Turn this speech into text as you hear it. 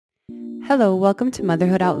Hello, welcome to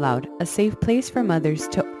Motherhood Out Loud, a safe place for mothers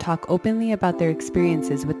to talk openly about their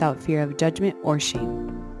experiences without fear of judgment or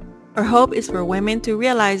shame. Our hope is for women to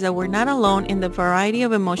realize that we're not alone in the variety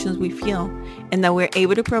of emotions we feel and that we're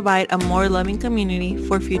able to provide a more loving community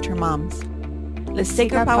for future moms. Let's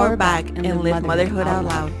take our power back and live motherhood out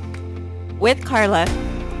loud. With Carla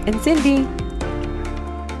and Cindy.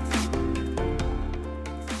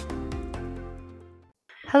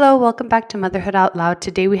 Hello, welcome back to Motherhood Out Loud.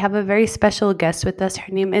 Today we have a very special guest with us.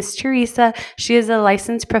 Her name is Teresa. She is a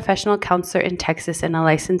licensed professional counselor in Texas and a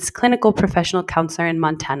licensed clinical professional counselor in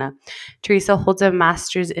Montana. Teresa holds a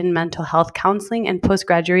master's in mental health counseling and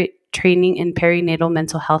postgraduate training in perinatal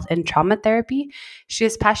mental health and trauma therapy. She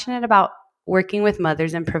is passionate about working with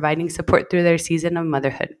mothers and providing support through their season of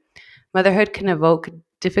motherhood. Motherhood can evoke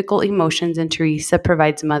difficult emotions, and Teresa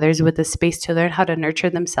provides mothers with a space to learn how to nurture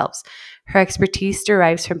themselves. Her expertise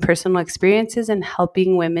derives from personal experiences and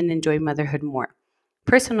helping women enjoy motherhood more.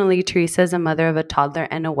 Personally, Teresa is a mother of a toddler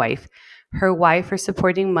and a wife. Her why for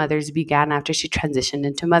supporting mothers began after she transitioned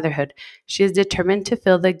into motherhood. She is determined to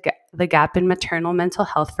fill the gap in maternal mental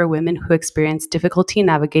health for women who experience difficulty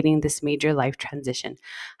navigating this major life transition.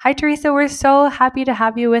 Hi, Teresa. We're so happy to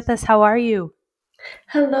have you with us. How are you?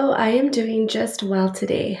 Hello, I am doing just well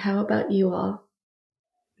today. How about you all?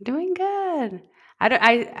 Doing good.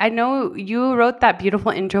 I know you wrote that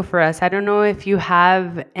beautiful intro for us. I don't know if you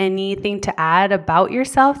have anything to add about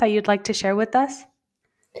yourself that you'd like to share with us.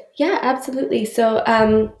 Yeah, absolutely.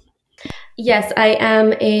 Yes, I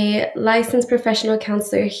am a licensed professional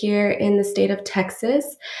counselor here in the state of Texas.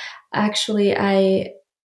 Actually, I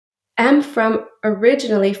am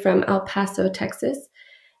originally from El Paso, Texas,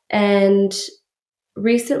 and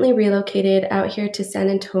recently relocated out here to San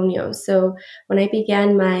Antonio. So when I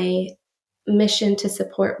began my mission to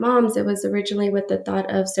support moms, it was originally with the thought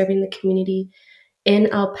of serving the community in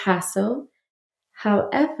El Paso.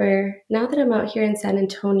 However, now that I'm out here in San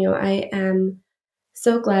Antonio, I am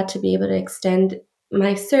so glad to be able to extend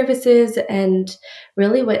my services. And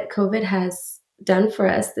really, what COVID has done for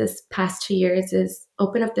us this past 2 years is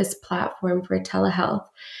open up this platform for telehealth.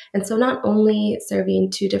 And so, not only serving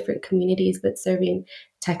two different communities, but serving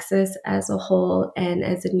Texas as a whole, and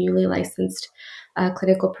as a newly licensed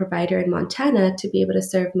clinical provider in Montana to be able to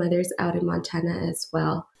serve mothers out in Montana as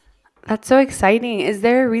well. That's so exciting. Is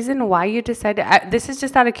there a reason why you decided, this is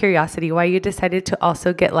just out of curiosity, why you decided to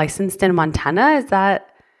also get licensed in Montana?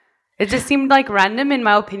 It just seemed like random in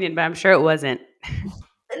my opinion, but I'm sure it wasn't.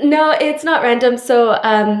 No, it's not random.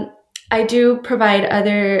 I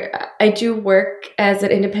do work as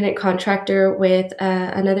an independent contractor with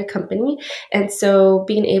another company. And so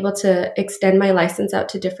being able to extend my license out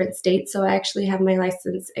to different states. So I actually have my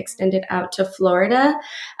license extended out to Florida.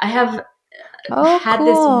 I have had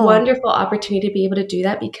this wonderful opportunity to be able to do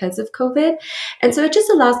that because of COVID. And so it just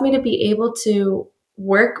allows me to be able to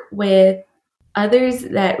work with others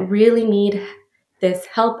that really need this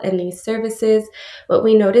help and these services. What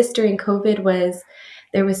we noticed during COVID was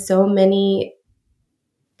there was so many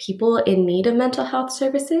people in need of mental health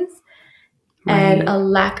services and a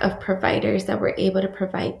lack of providers that were able to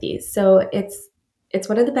provide these. So it's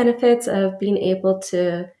one of the benefits of being able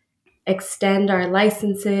to extend our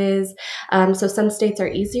licenses. So some states are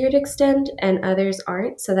easier to extend and others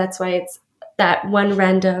aren't. So that's why it's that one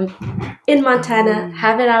random in Montana,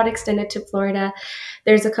 have it out extended to Florida.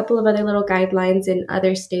 There's a couple of other little guidelines in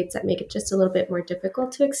other states that make it just a little bit more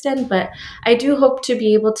difficult to extend, but I do hope to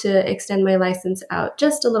be able to extend my license out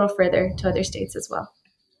just a little further to other states as well.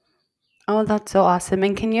 Oh, that's so awesome.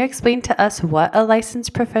 And can you explain to us what a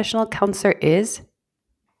licensed professional counselor is?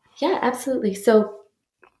 Yeah, absolutely. So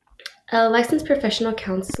a licensed professional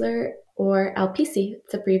counselor, or LPC,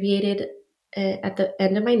 it's abbreviated at the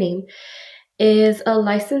end of my name, is a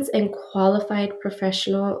licensed and qualified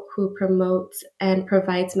professional who promotes and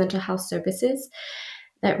provides mental health services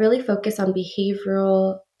that really focus on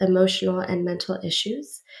behavioral, emotional, and mental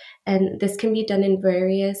issues. And this can be done in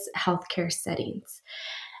various healthcare settings.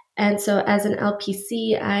 And so, as an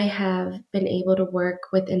LPC, I have been able to work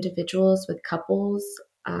with individuals, with couples,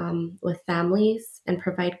 with families, and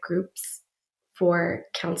provide groups for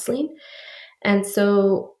counseling. And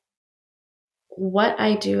so, what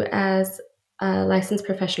I do as a licensed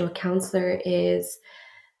professional counselor is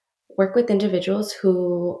work with individuals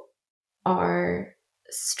who are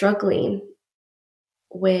struggling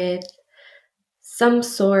with some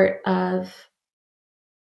sort of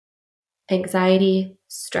anxiety,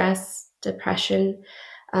 stress, depression,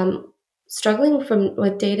 struggling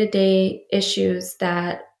with day-to-day issues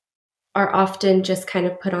that are often just kind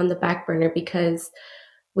of put on the back burner because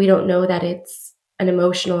we don't know that it's an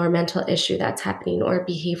emotional or mental issue that's happening or a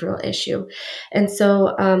behavioral issue. And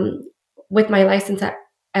so with my license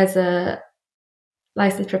as a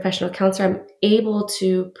licensed professional counselor, I'm able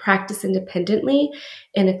to practice independently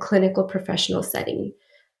in a clinical professional setting.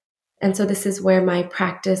 And so this is where my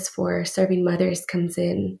practice for serving mothers comes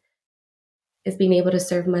in, is being able to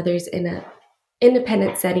serve mothers in an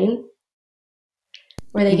independent setting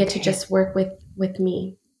where they get to just work with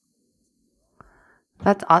me.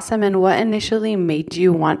 That's awesome. And what initially made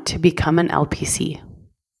you want to become an LPC?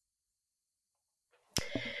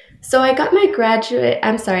 So I got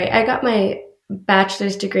my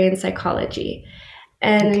bachelor's degree in psychology.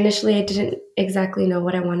 And initially I didn't exactly know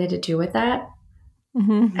what I wanted to do with that.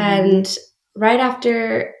 Mm-hmm. And right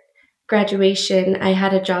after graduation, I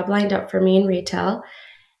had a job lined up for me in retail,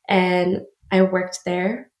 and I worked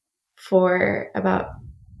there for about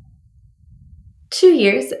 2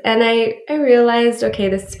 years. And I realized, okay,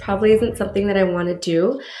 this probably isn't something that I want to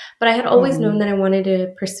do, but I had always known that I wanted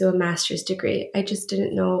to pursue a master's degree. I just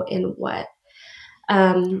didn't know in what.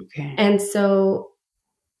 And so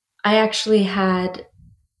I actually had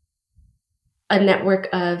a network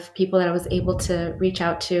of people that I was able to reach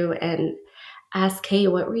out to and ask, hey,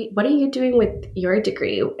 what are you doing with your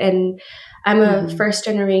degree? And I'm a first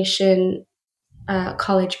generation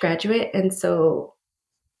college graduate, and so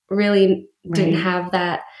really didn't have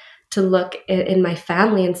that to look in my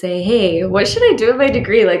family and say, hey, what should I do with my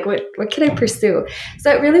degree? Like, what can I pursue?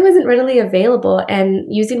 So it really wasn't readily available. And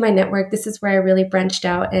using my network, this is where I really branched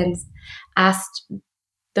out and asked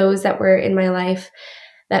those that were in my life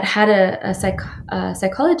that had a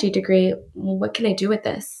psychology degree, what can I do with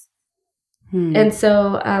this? And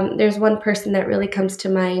so there's one person that really comes to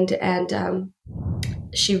mind, and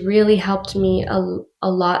she really helped me a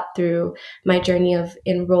lot through my journey of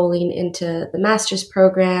enrolling into the master's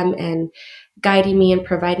program and guiding me and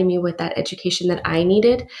providing me with that education that I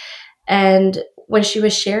needed. And when she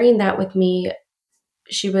was sharing that with me,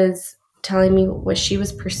 she was telling me what she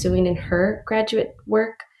was pursuing in her graduate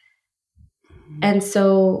work. And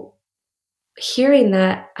so hearing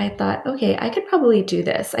that, I thought, okay, I could probably do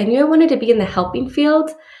this. I knew I wanted to be in the helping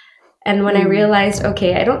field. And when I realized,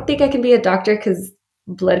 okay, I don't think I can be a doctor because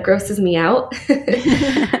blood grosses me out,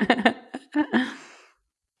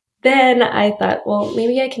 then I thought, well,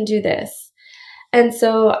 maybe I can do this. And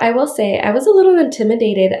so I will say I was a little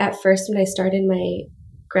intimidated at first when I started my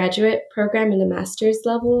graduate program in the master's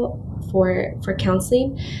level for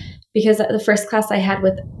counseling, because the first class I had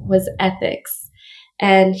was ethics.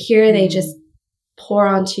 And here they just pour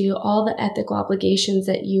onto you all the ethical obligations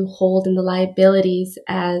that you hold and the liabilities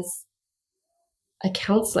as a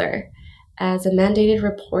counselor, as a mandated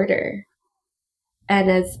reporter, and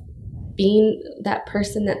as being that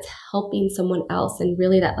person that's helping someone else, and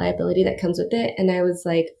really that liability that comes with it. And I was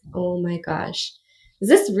like, oh my gosh, is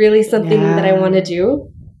this really something that I want to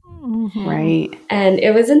do? Right. And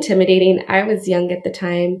it was intimidating. I was young at the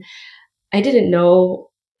time. I didn't know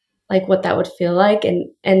like what that would feel like,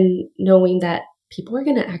 and knowing that people were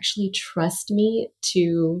going to actually trust me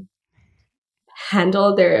to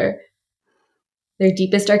handle their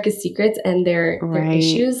deepest, darkest secrets and their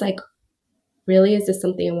issues. Like, really, is this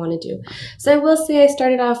something I want to do? So I will say I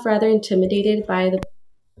started off rather intimidated by the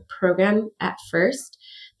program at first,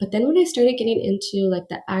 but then when I started getting into like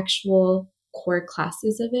the actual core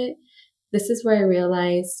classes of it, this is where I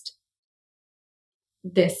realized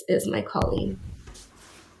this is my calling.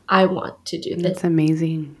 I want to do this. That's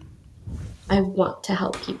amazing. I want to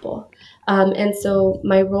help people. And so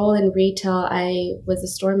my role in retail, I was a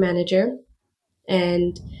store manager,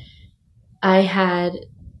 and I had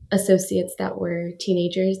associates that were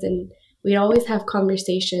teenagers, and we'd always have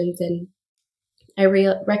conversations, and I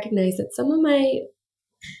recognized that some of my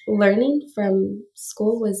learning from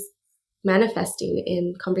school was manifesting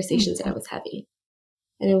in conversations that I was having,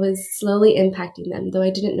 and it was slowly impacting them, though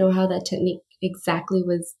I didn't know how that technique exactly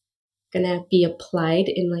was going to be applied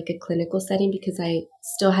in like a clinical setting because I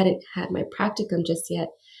still hadn't had my practicum just yet.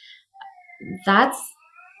 That's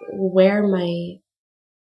where my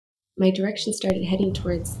direction started heading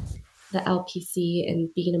towards the LPC and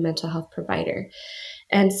being a mental health provider.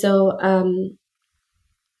 And so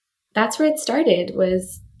that's where it started,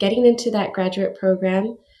 was getting into that graduate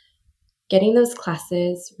program, getting those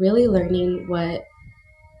classes, really learning what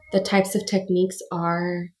the types of techniques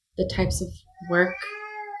are, the types of work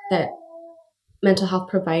that mental health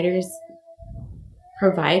providers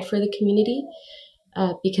provide for the community,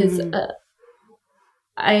 because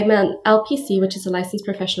I'm an LPC, which is a licensed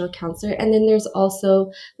professional counselor, and then there's also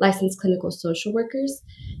licensed clinical social workers.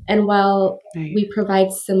 And while we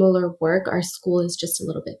provide similar work, our school is just a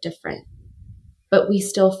little bit different. but we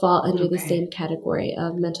still fall under the Okay. same category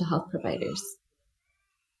of mental health providers.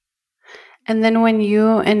 And then when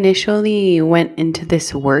you initially went into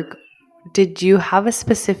this work, did you have a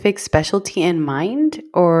specific specialty in mind,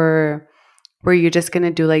 or were you just going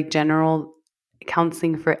to do like general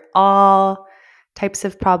counseling for all types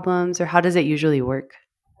of problems, or how does it usually work?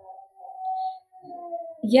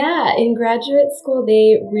 Yeah, in graduate school,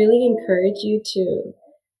 they really encourage you to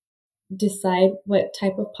decide what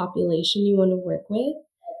type of population you want to work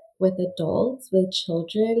with adults, with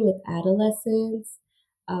children, with adolescents.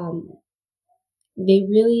 They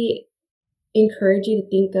really encourage you to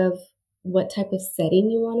think of what type of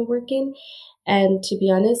setting you want to work in. And to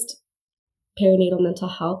be honest, perinatal mental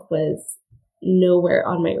health was nowhere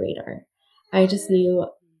on my radar. I just knew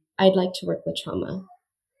I'd like to work with trauma.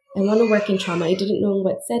 I want to work in trauma. I didn't know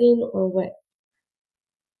what setting or what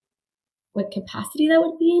capacity that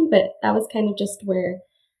would be in, but that was kind of just where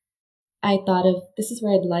I thought of this is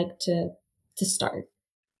where I'd like to start.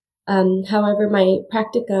 However, my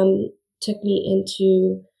practicum took me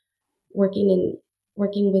into working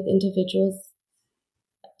with individuals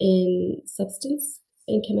in substance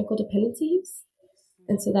and chemical dependency use.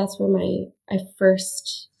 And so that's where I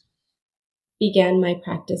first began my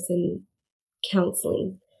practice in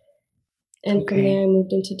counseling. And from there, I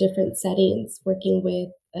moved into different settings, working with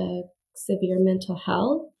severe mental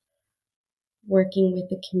health, working with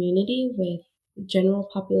the community, with general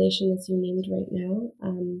population, as you named right now.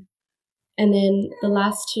 And then the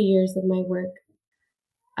last 2 years of my work,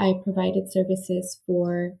 I provided services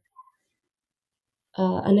for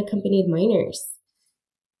unaccompanied minors.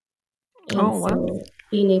 And Oh, wow. so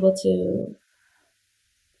being able to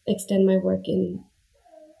extend my work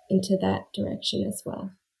into that direction as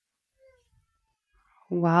well.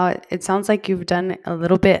 Wow, it sounds like you've done a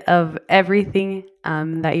little bit of everything,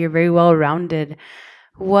 that you're very well rounded.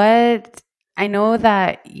 What I know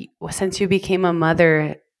that since you became a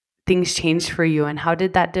mother, things changed for you. And how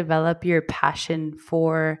did that develop your passion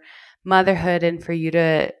for motherhood and for you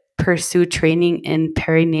to pursue training in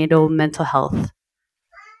perinatal mental health?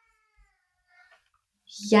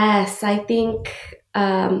 Yes, I think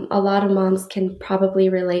a lot of moms can probably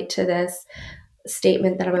relate to this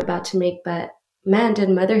statement that I'm about to make, but man, did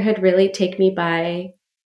motherhood really take me by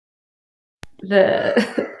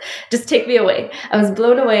just take me away. I was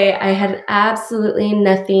blown away. I had absolutely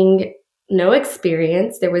nothing, no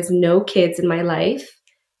experience. There was no kids in my life,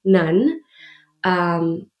 none.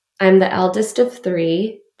 I'm the eldest of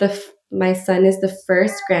three. My son is the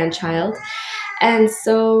first grandchild. And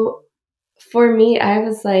so for me, I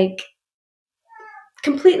was like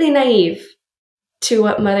completely naive to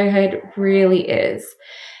what motherhood really is.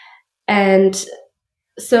 And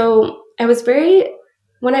so I was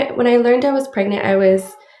when I learned I was pregnant, I was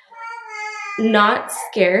not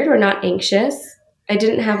scared or not anxious. I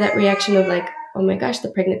didn't have that reaction of like, oh my gosh,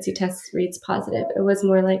 the pregnancy test reads positive. It was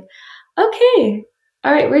more like, okay,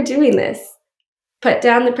 all right, we're doing this. Put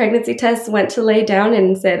down the pregnancy test, went to lay down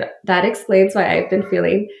and said, that explains why I've been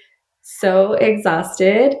feeling so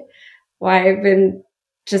exhausted, why I've been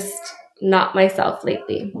just not myself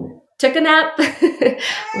lately. Took a nap,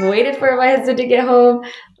 waited for my husband to get home,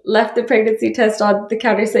 left the pregnancy test on the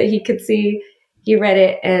counter so he could see. He read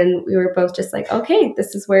it, and we were both just like, okay,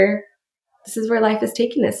 this is where life is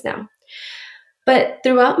taking us now. But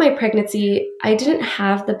throughout my pregnancy, I didn't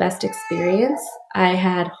have the best experience. I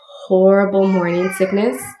had horrible morning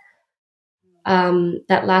sickness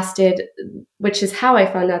that lasted, which is how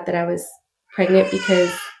I found out that I was pregnant,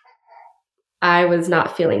 because I was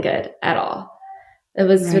not feeling good at all. It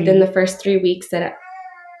was within the first 3 weeks that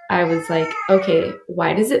I was like, okay,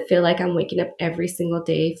 why does it feel like I'm waking up every single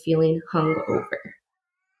day feeling hungover?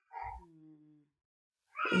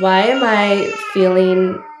 Why am I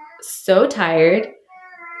feeling so tired?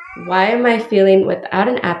 Why am I feeling without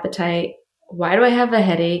an appetite? Why do I have a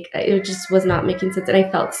headache? It just was not making sense, and I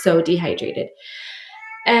felt so dehydrated.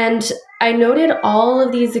 And I noted all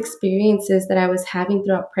of these experiences that I was having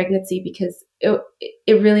throughout pregnancy because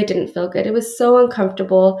it really didn't feel good. It was so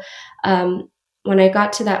uncomfortable. When I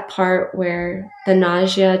got to that part where the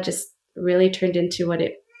nausea just really turned into what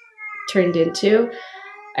it turned into,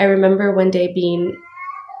 I remember one day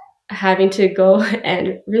having to go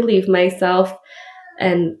and relieve myself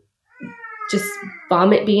and just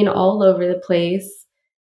vomit being all over the place,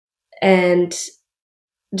 and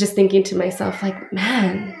just thinking to myself, like,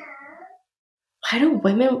 man, why do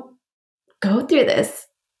women go through this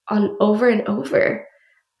on over and over?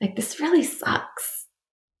 Like, this really sucks.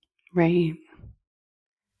 Right.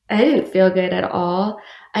 I didn't feel good at all.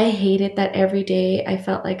 I hated that every day I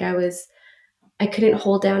felt like I couldn't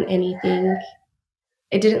hold down anything.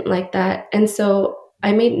 I didn't like that. And so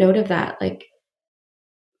I made note of that. Like,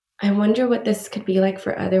 I wonder what this could be like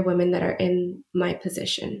for other women that are in my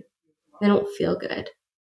position. They don't feel good.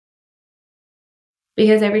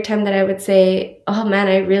 Because every time that I would say, oh man,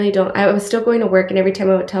 I really don't, I was still going to work. And every time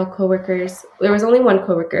I would tell coworkers, there was only one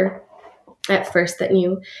coworker at first that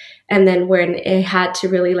knew. And then when I had to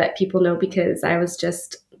really let people know because I was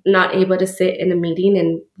just not able to sit in a meeting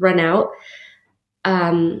and run out,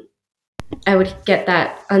 I would get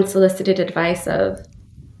that unsolicited advice of,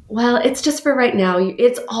 well, it's just for right now.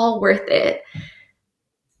 It's all worth it.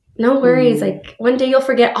 No worries. Like one day you'll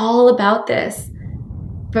forget all about this.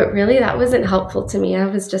 But really, that wasn't helpful to me. I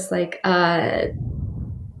was just like, the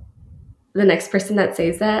next person that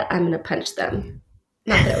says that, I'm going to punch them.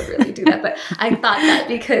 Not that I would really do that, but I thought that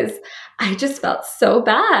because I just felt so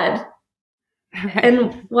bad.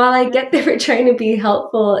 And while I get they were trying to be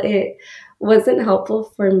helpful, it wasn't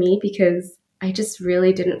helpful for me because I just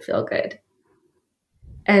really didn't feel good.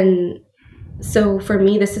 And so for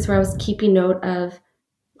me, this is where I was keeping note of,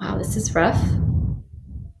 wow, this is rough.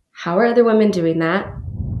 How are other women doing that?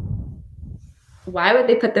 Why would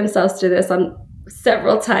they put themselves through this on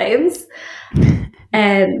several times?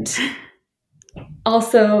 And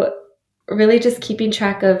also really just keeping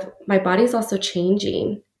track of my body's also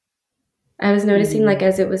changing. I was noticing like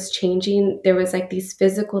as it was changing, there was like these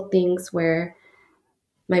physical things where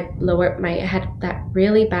I had that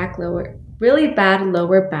really bad lower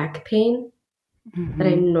back pain that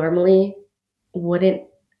I normally wouldn't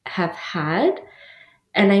have had.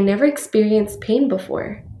 And I never experienced pain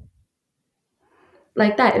before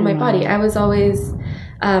like that in my body. I was always,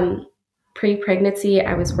 pre-pregnancy,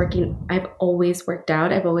 I've always worked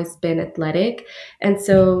out. I've always been athletic. And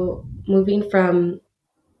so moving from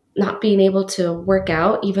not being able to work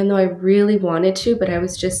out, even though I really wanted to, but I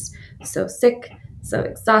was just so sick, so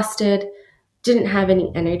exhausted, didn't have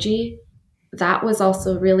any energy. That was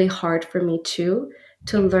also really hard for me too,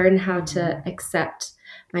 to learn how to accept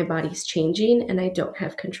my body's changing and I don't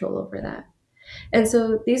have control over that. And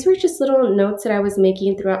so these were just little notes that I was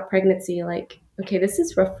making throughout pregnancy, like, okay, this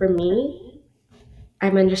is rough for me.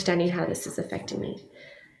 I'm understanding how this is affecting me.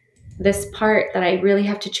 This part that I really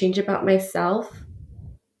have to change about myself,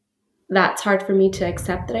 that's hard for me to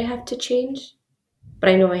accept that I have to change, but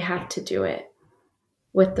I know I have to do it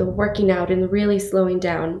with the working out and really slowing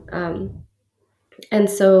down. And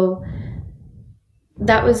so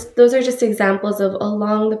those are just examples of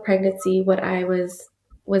along the pregnancy, what I was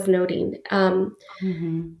noting.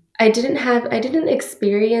 I didn't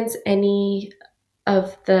experience any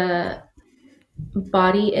of the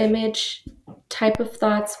body image type of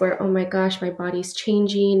thoughts where, oh my gosh, my body's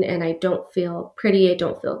changing and I don't feel pretty, I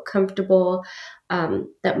don't feel comfortable,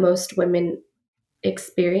 that most women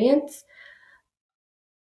experience.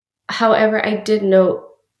 However, I did note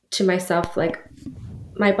to myself, like,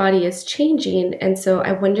 my body is changing. And so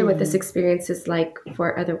I wonder what this experience is like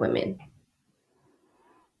for other women.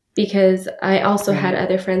 Because I also had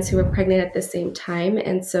other friends who were pregnant at the same time.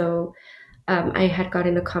 And so I had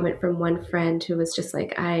gotten a comment from one friend who was just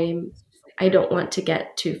like, I don't want to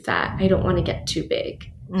get too fat. I don't want to get too big.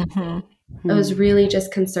 I was really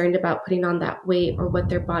just concerned about putting on that weight or what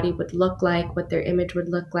their body would look like, what their image would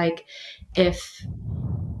look like as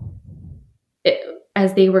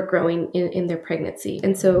they were growing in their pregnancy.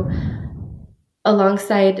 And so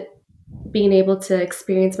alongside being able to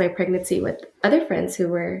experience my pregnancy with other friends who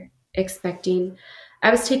were expecting, I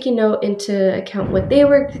was taking note into account what they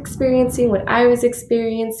were experiencing, what I was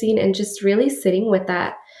experiencing, and just really sitting with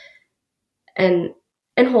that and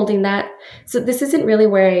holding that. So this isn't really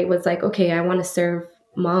where I was like, okay, I want to serve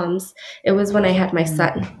moms. It was when I had my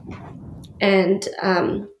son. And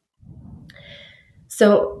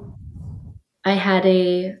so I had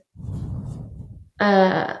it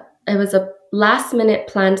was a last minute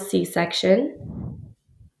planned C-section,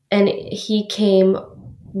 and he came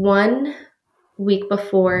 1 week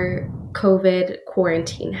before COVID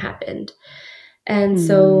quarantine happened. And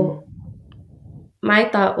so my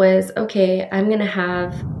thought was, okay, I'm going to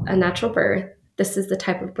have a natural birth. This is the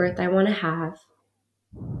type of birth I want to have.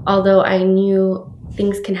 Although I knew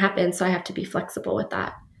things can happen, so I have to be flexible with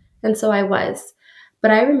that. And so I was.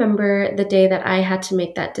 But I remember the day that I had to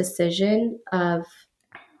make that decision of,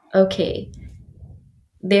 okay,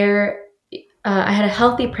 I had a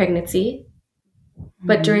healthy pregnancy,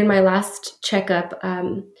 but during my last checkup,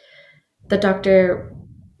 the doctor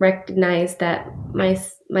recognized that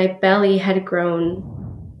my belly had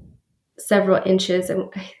grown several inches,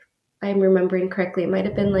 and I'm remembering correctly, it might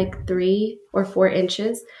have been like 3 or 4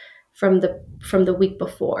 inches from the week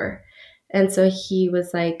before. And so he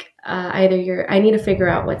was like, I need to figure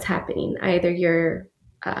out what's happening. Either you're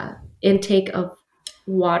intake of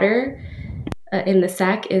water in the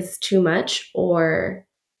sac is too much, or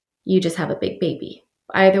you just have a big baby.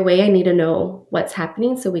 Either way, I need to know what's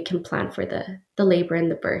happening so we can plan for the labor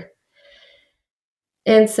and the birth.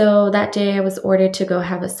 And so that day I was ordered to go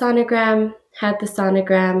have a sonogram, had the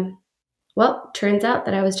sonogram. Well, turns out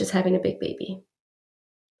that I was just having a big baby.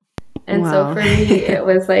 And Wow. so for me, it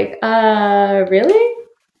was like, really?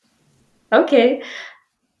 Okay.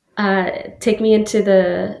 Take me into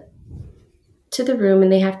the room,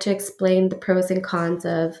 and they have to explain the pros and cons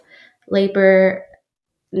of labor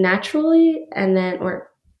naturally and then, or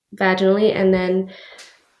vaginally, and then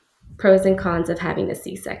pros and cons of having a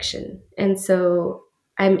C-section. And so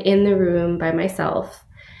I'm in the room by myself.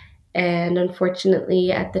 And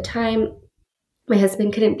unfortunately, at the time, my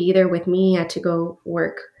husband couldn't be there with me. He had to go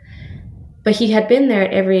work. But he had been there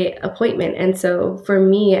at every appointment. And so for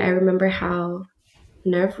me, I remember how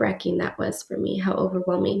nerve-wracking that was for me, how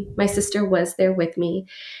overwhelming. My sister was there with me.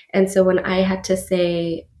 And so when I had to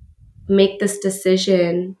say, make this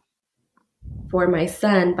decision for my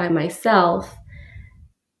son by myself,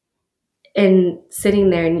 and sitting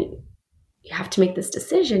there and you have to make this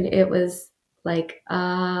decision, it was like,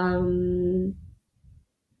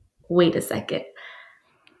 wait a second.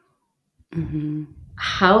 Mm-hmm.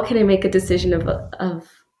 How can I make a decision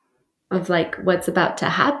of like what's about to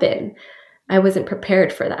happen? I wasn't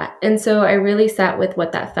prepared for that. And so I really sat with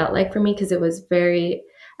what that felt like for me, because I was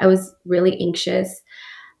really anxious.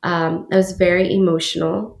 I was very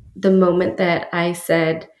emotional. The moment that I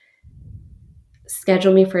said,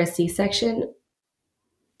 schedule me for a C-section,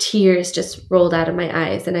 tears just rolled out of my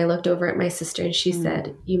eyes. And I looked over at my sister and she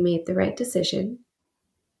said, you made the right decision.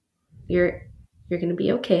 You're going to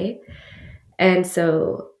be okay. And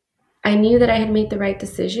so I knew that I had made the right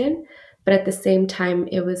decision, but at the same time,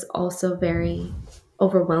 it was also very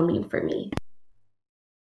overwhelming for me,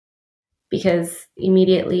 because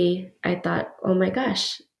immediately I thought, oh my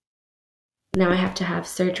gosh, now I have to have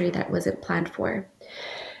surgery that wasn't planned for.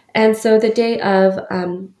 And so the day of,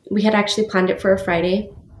 we had actually planned it for a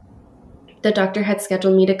Friday. The doctor had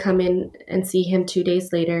scheduled me to come in and see him 2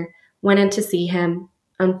 days later. Went in to see him.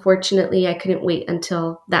 Unfortunately, I couldn't wait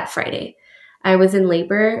until that Friday. I was in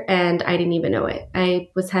labor and I didn't even know it. I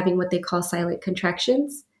was having what they call silent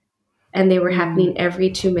contractions, and they were happening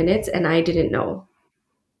every 2 minutes, and I didn't know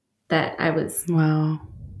that I was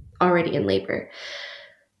already in labor.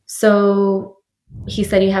 So he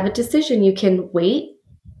said, you have a decision. You can wait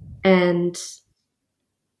and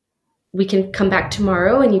we can come back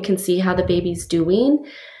tomorrow and you can see how the baby's doing,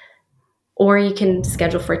 or you can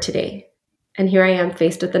schedule for today. And here I am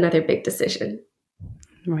faced with another big decision.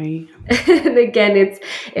 Right. And again,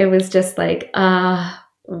 it was just like,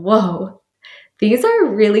 whoa, these are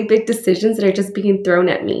really big decisions that are just being thrown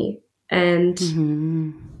at me. And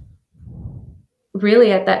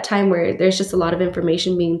really at that time where there's just a lot of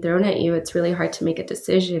information being thrown at you, it's really hard to make a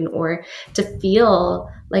decision or to feel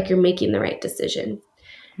like you're making the right decision.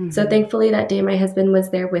 So thankfully that day my husband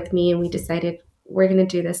was there with me, and we decided we're going to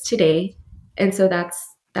do this today. And so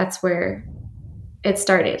that's where it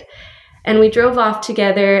started. And we drove off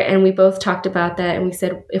together and we both talked about that. And we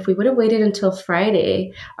said, if we would have waited until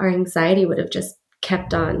Friday, our anxiety would have just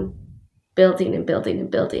kept on building and building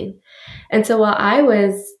and building. And so while I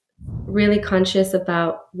was really conscious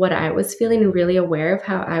about what I was feeling and really aware of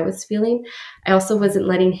how I was feeling, I also wasn't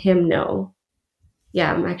letting him know,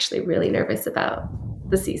 yeah, I'm actually really nervous about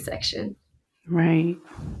the C-section. Right.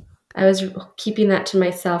 I was keeping that to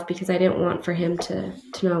myself because I didn't want for him to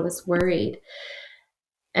know I was worried.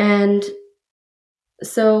 And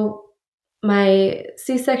so my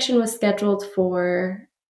C-section was scheduled for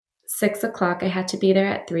 6 o'clock. I had to be there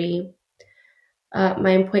at 3.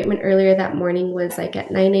 My appointment earlier that morning was like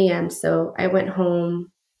at 9 a.m. So I went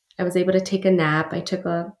home. I was able to take a nap. I took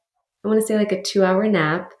I want to say like a 2-hour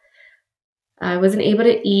nap. I wasn't able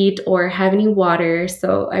to eat or have any water.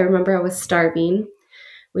 So I remember I was starving.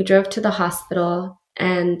 We drove to the hospital,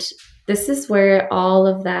 and this is where all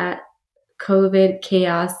of that COVID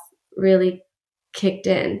chaos really kicked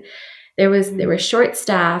in. They were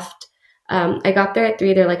short-staffed. I got there at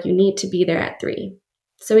 3. They're like, you need to be there at 3.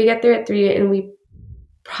 So we get there at 3, and we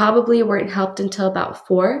probably weren't helped until about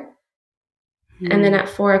 4. And then at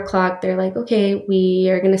 4 o'clock, they're like, okay, we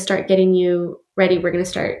are going to start getting you ready. We're going to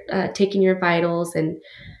start taking your vitals and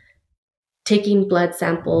taking blood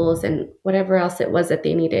samples and whatever else it was that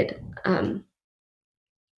they needed.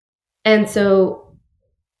 And so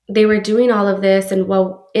they were doing all of this. And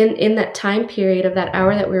while in that time period of that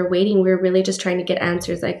hour that we were waiting, we were really just trying to get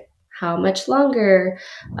answers like, how much longer?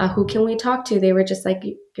 Who can we talk to? They were just like,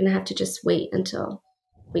 you're going to have to just wait until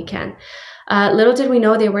we can. Little did we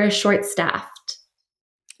know they were short-staffed.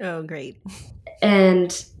 Oh, great.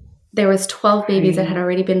 And there was 12 babies that had Right.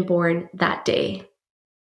 already been born that day.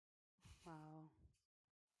 Wow.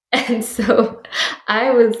 And so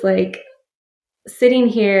I was like sitting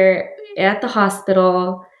here at the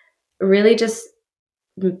hospital, really just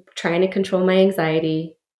trying to control my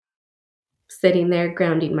anxiety, sitting there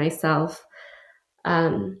grounding myself.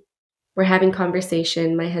 We're having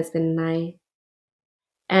conversation, my husband and I,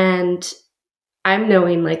 and I'm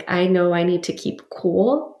knowing, like, I know I need to keep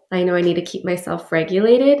cool. I know I need to keep myself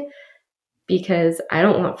regulated because I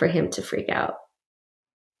don't want for him to freak out.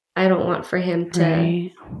 I don't want for him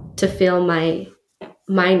Right. to feel my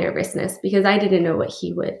nervousness because I didn't know what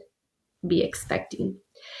he would be expecting.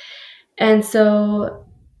 And so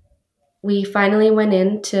we finally went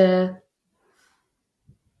into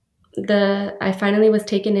I finally was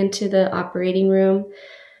taken into the operating room.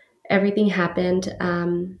 Everything happened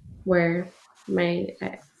where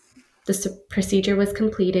the procedure was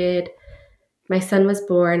completed. My son was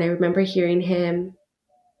born. I remember hearing him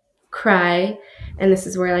cry, and this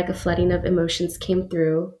is where like a flooding of emotions came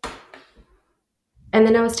through. And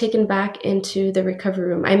then I was taken back into the recovery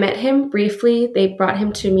room. I met him briefly. They brought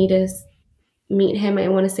him to me to meet him. I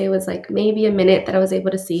want to say it was like maybe a minute that I was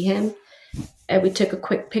able to see him. And we took a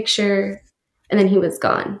quick picture, and then he was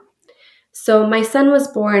gone. So my son was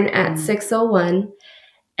born at 6:01,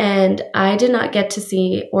 and I did not get to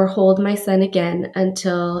see or hold my son again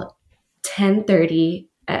until 10:30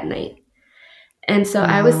 at night. And so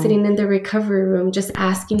I was sitting in the recovery room just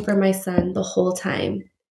asking for my son the whole time,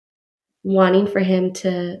 wanting for him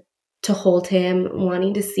to hold him,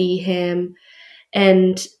 wanting to see him.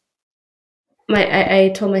 And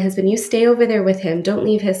I told my husband, you stay over there with him. Don't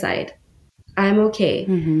leave his side. I'm okay.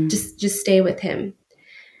 Just stay with him.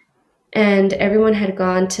 And everyone had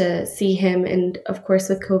gone to see him. And of course,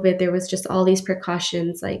 with COVID, there was just all these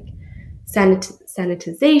precautions like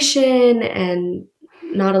sanitization, and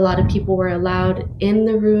not a lot of people were allowed in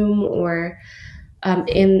the room or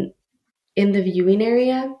in the viewing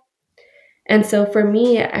area. And so for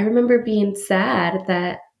me, I remember being sad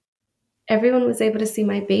that everyone was able to see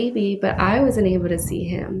my baby, but I wasn't able to see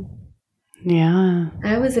him. Yeah.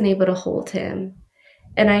 I wasn't able to hold him.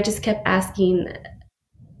 And I just kept asking,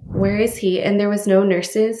 where is he? And there was no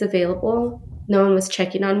nurses available. No one was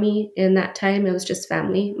checking on me in that time. It was just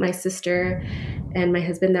family, my sister and my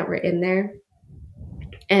husband that were in there.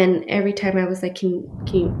 And every time I was like, can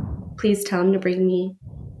you please tell him to bring me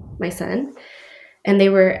my son? And they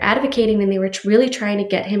were advocating and they were really trying to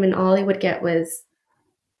get him. And all I would get was,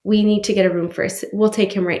 we need to get a room first. We'll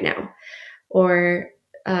take him right now. Or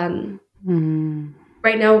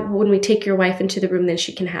right now, when we take your wife into the room, then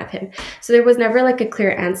she can have him. So there was never like a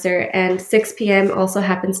clear answer. And 6 p.m. also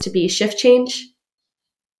happens to be shift change.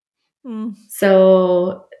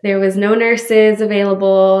 So there was no nurses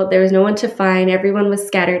available. There was no one to find. Everyone was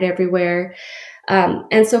scattered everywhere.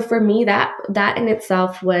 And so for me, that in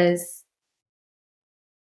itself was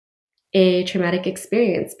a traumatic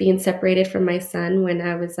experience, being separated from my son when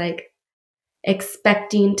I was like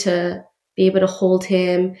expecting to be able to hold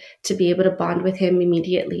him, to be able to bond with him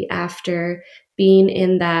immediately after being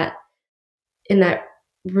in that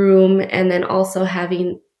room, and then also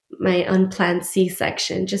having my unplanned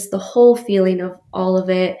C-section, just the whole feeling of all of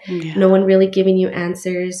it. Yeah. No one really giving you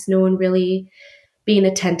answers, no one really being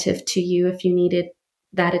attentive to you if you needed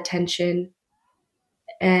that attention.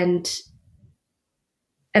 And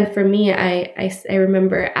for me, I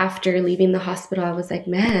remember after leaving the hospital, I was like,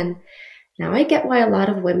 man, now I get why a lot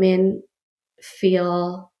of women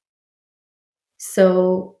feel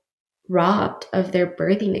so robbed of their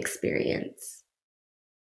birthing experience.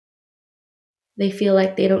 They feel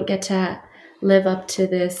like they don't get to live up to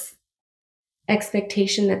this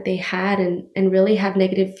expectation that they had, and really have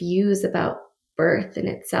negative views about birth in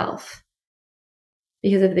itself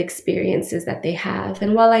because of the experiences that they have.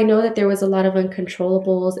 And while I know that there was a lot of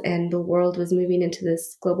uncontrollables and the world was moving into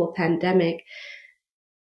this global pandemic,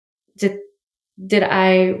 did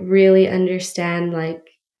I really understand like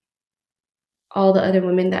all the other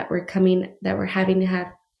women that were having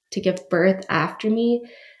to give birth after me?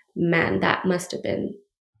 Man, that must have been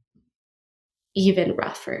even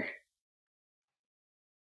rougher.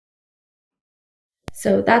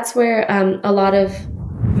 So that's where a lot of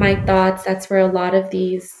my thoughts, that's where a lot of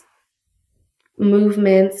these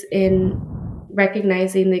movements in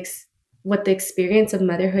recognizing what the experience of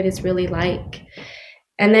motherhood is really like.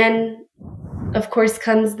 And then, of course,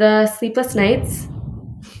 comes the sleepless nights,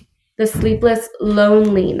 the sleepless,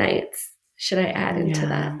 lonely nights, should I add into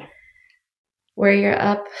that. where you're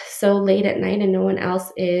up so late at night and no one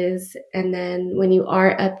else is. And then when you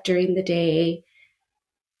are up during the day,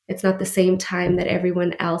 it's not the same time that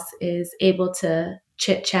everyone else is able to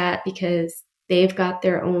chit chat because they've got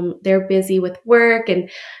their own, they're busy with work and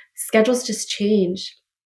schedules just change.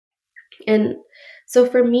 And so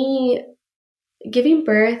for me, giving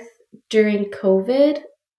birth during COVID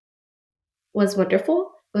was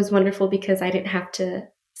wonderful. It was wonderful because I didn't have to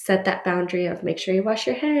set that boundary of make sure you wash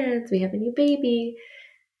your hands, we have a new baby.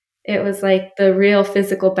 It was like the real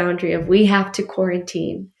physical boundary of we have to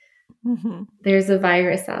quarantine. Mm-hmm. There's a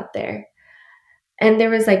virus out there. And there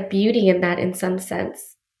was like beauty in that in some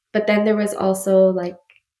sense. But then there was also like,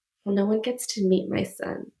 well, no one gets to meet my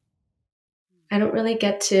son. I don't really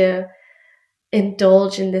get to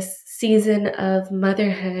indulge in this season of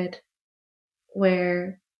motherhood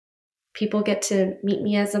where people get to meet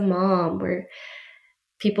me as a mom, where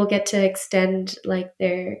people get to extend like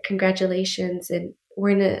their congratulations. And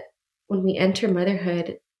when we enter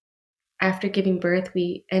motherhood, after giving birth,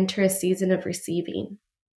 we enter a season of receiving.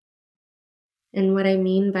 And what I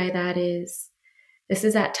mean by that is this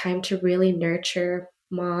is that time to really nurture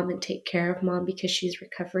mom and take care of mom because she's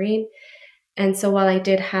recovering. And so while I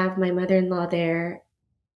did have my mother-in-law there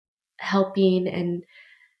helping and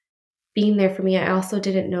being there for me, I also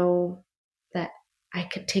didn't know that I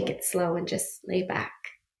could take it slow and just lay back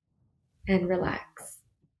and relax.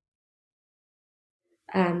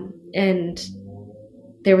 And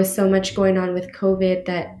there was so much going on with COVID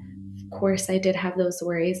that, of course, I did have those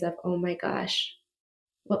worries of, oh my gosh,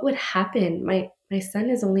 what would happen? My son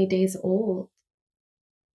is only days old.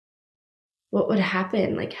 What would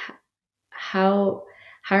happen? Like, how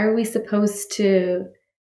are we supposed to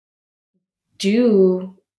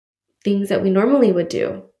do things that we normally would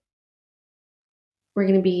do? We're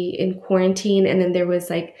going to be in quarantine. And then there was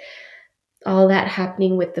like all that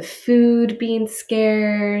happening with the food being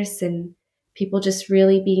scarce and people just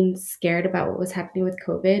really being scared about what was happening with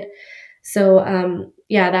COVID. So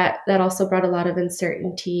yeah, that also brought a lot of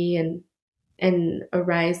uncertainty and a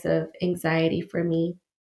rise of anxiety for me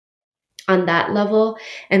on that level.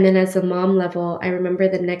 And then as a mom level, I remember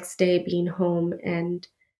the next day being home and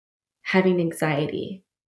having anxiety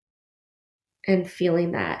and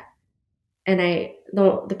feeling that. And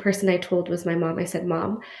the person I told was my mom. I said,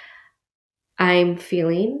 Mom, I'm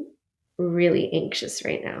feeling really anxious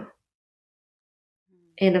right now.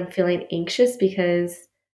 And I'm feeling anxious because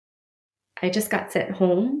I just got sent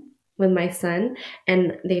home with my son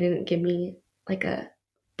and they didn't give me like a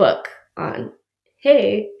book on,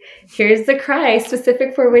 hey, here's the cry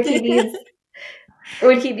specific for when he needs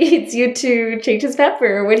you to change his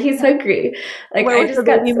pamper or when he's hungry. Like Where I was the just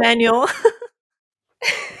got baby manual?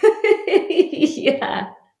 yeah.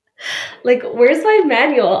 Like where's my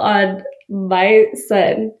manual on my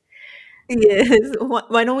son? Yes.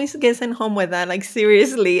 Why don't we get sent home with that? Like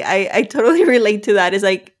seriously, I totally relate to that. It's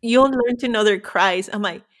like you'll learn to know their cries. I'm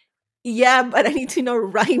like, yeah, but I need to know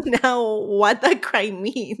right now what that cry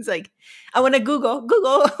means. Like, I want to Google what's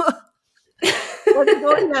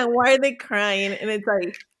going on. Why are they crying? And it's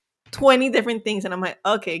like 20 different things, and I'm like,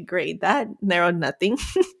 okay, great. That narrowed nothing.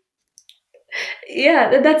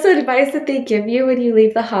 Yeah, that's the advice that they give you when you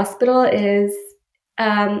leave the hospital is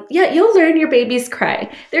yeah, you'll learn your baby's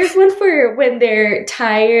cry. There's one for when they're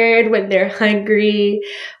tired, when they're hungry,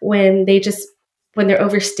 when they're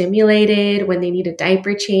overstimulated, when they need a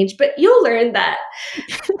diaper change, but you'll learn that.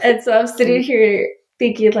 And so I'm sitting here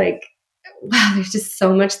thinking like, wow, there's just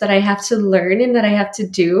so much that I have to learn and that I have to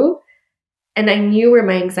do. And I knew where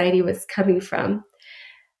my anxiety was coming from.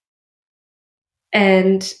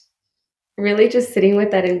 And really just sitting with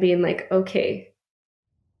that and being like, okay,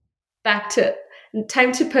 back to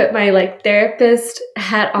time to put my like therapist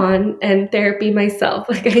hat on and therapy myself.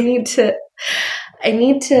 Like I need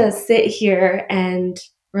to sit here and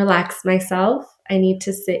relax myself. I need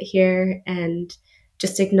to sit here and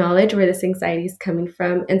just acknowledge where this anxiety is coming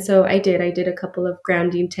from. And so I did a couple of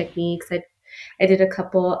grounding techniques. I did a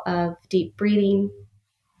couple of deep breathing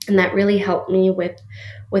and that really helped me with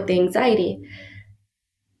the anxiety.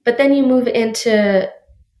 But then you move into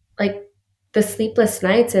like the sleepless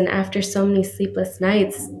nights, and after so many sleepless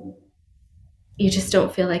nights, you just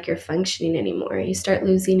don't feel like you're functioning anymore. You start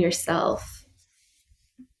losing yourself.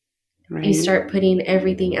 Right. You start putting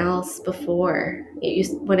everything else before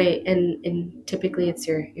and typically it's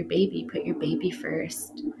your baby. Put your baby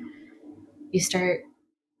first. You start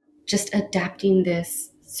just adapting this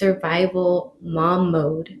survival mom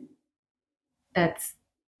mode. That's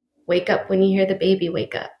wake up when you hear the baby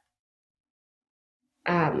wake up.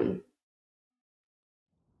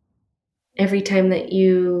 Every time that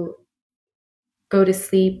you go to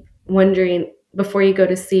sleep wondering, before you go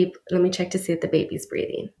to sleep, let me check to see if the baby's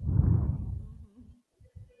breathing.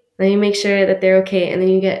 Let me make sure that they're okay. And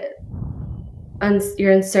then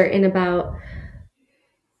you're uncertain about,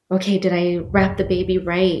 okay, did I wrap the baby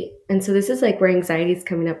right? And so this is like where anxiety is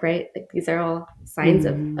coming up, right? Like these are all signs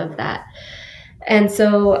of that. And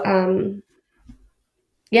so,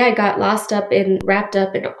 I got wrapped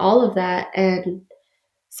up in all of that. And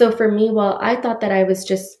so for me, well, I thought that I was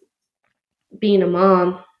just being a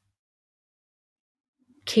mom,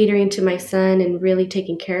 catering to my son and really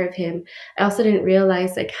taking care of him. I also didn't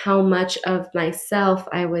realize like how much of myself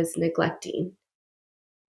I was neglecting.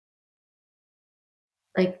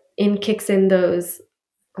 Like in kicks in those,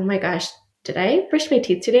 oh my gosh, did I brush my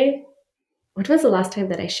teeth today? When was the last time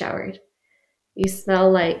that I showered? You smell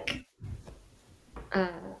like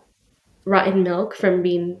rotten milk from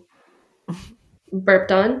being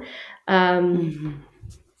burped on.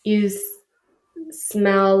 You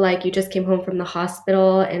smell like you just came home from the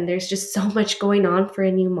hospital, and there's just so much going on for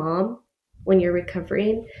a new mom when you're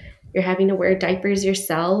recovering. You're having to wear diapers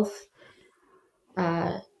yourself.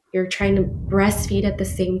 You're trying to breastfeed at the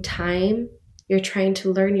same time. You're trying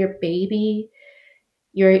to learn your baby.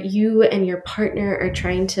 You and your partner are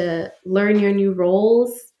trying to learn your new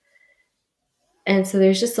roles. And so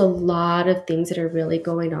there's just a lot of things that are really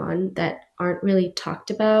going on that aren't really talked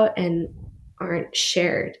about and aren't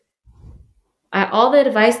shared. All the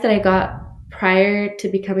advice that I got prior to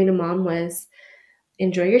becoming a mom was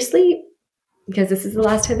enjoy your sleep because this is the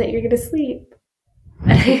last time that you're going to sleep.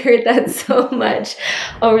 And I heard that so much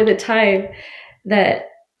over the time that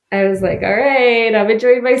I was like, all right, I'm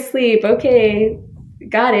enjoying my sleep. Okay,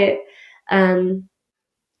 got it.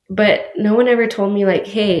 But no one ever told me like,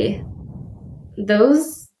 hey,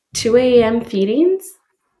 those 2 a.m. feedings,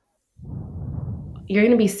 you're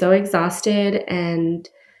going to be so exhausted and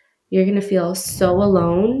you're going to feel so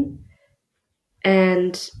alone.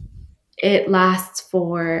 And it lasts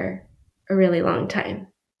for a really long time.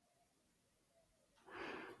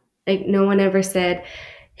 Like no one ever said,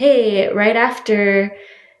 hey, right after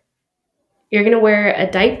you're going to wear a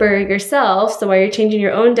diaper yourself. So while you're changing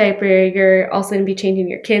your own diaper, you're also going to be changing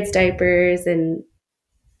your kids' diapers. And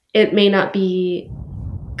it may not be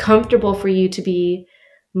comfortable for you to be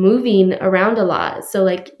moving around a lot. So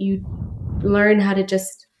like you learn how to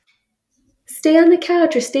just stay on the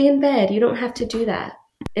couch or stay in bed. You don't have to do that.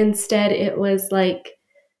 Instead, it was like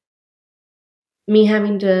me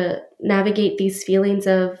having to navigate these feelings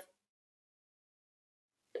of,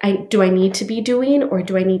 do I need to be doing or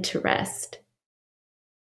do I need to rest?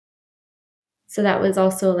 So that was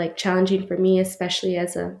also like challenging for me, especially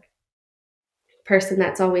as a person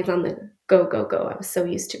that's always on the go, go, go. I was so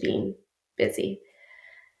used to being busy.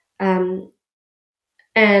 And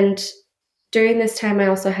during this time, I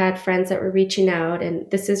also had friends that were reaching out. And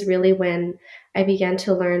this is really when I began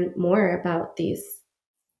to learn more about the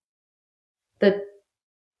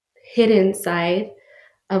hidden side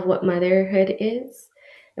of what motherhood is.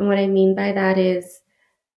 And what I mean by that is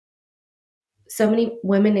so many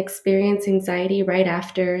women experience anxiety right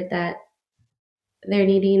after that they're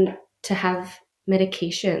needing to have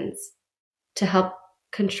medications to help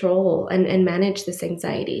control and manage this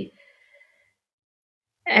anxiety.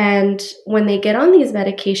 And when they get on these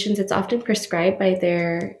medications, it's often prescribed by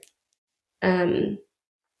their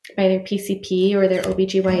PCP or their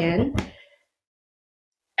OBGYN.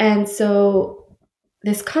 And so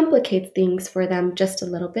this complicates things for them just a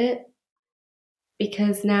little bit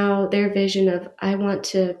because now their vision of, I want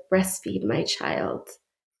to breastfeed my child,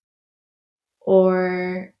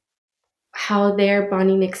 or how their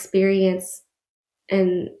bonding experience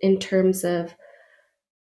and in terms of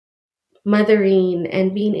mothering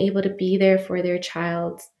and being able to be there for their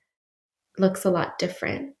child looks a lot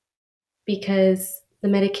different because the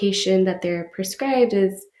medication that they're prescribed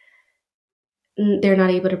is they're not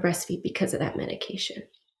able to breastfeed because of that medication.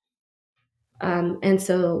 And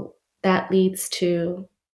so that leads to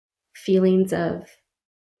feelings of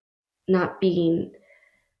not being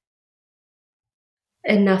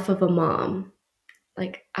enough of a mom.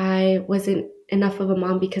 Like I wasn't enough of a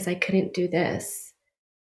mom because I couldn't do this,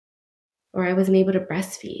 or I wasn't able to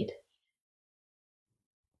breastfeed.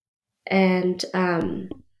 And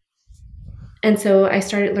so I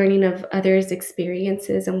started learning of others'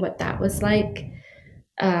 experiences and what that was like.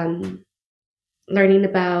 Learning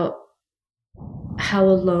about how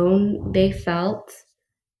alone they felt.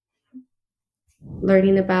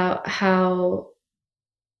 Learning about how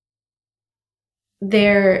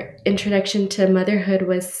their introduction to motherhood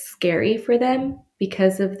was scary for them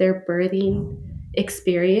because of their birthing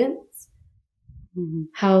experience. Mm-hmm.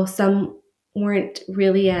 How some weren't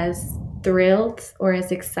really as thrilled or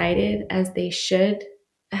as excited as they should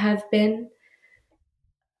have been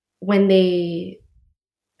when they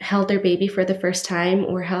held their baby for the first time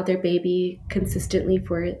or held their baby consistently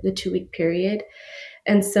for the 2-week period.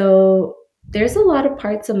 And so there's a lot of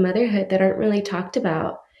parts of motherhood that aren't really talked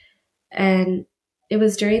about. And it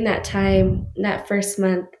was during that time, that first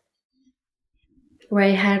month, where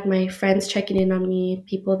I had my friends checking in on me,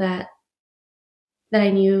 people that I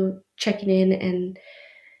knew checking in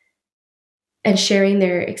and sharing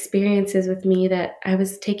their experiences with me, that I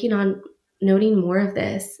was taking on noting more of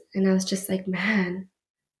this. And I was just like, man,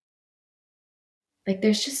 like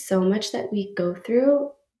there's just so much that we go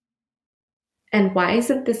through. And why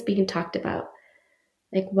isn't this being talked about?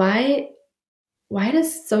 Like why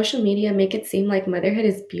does social media make it seem like motherhood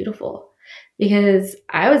is beautiful? Because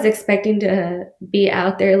I was expecting to be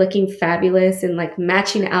out there looking fabulous in like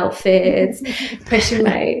matching outfits, pushing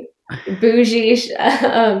my bougie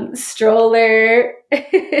stroller.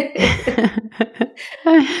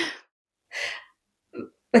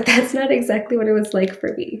 But that's not exactly what it was like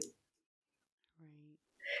for me.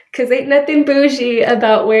 Because ain't nothing bougie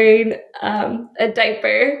about wearing a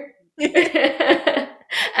diaper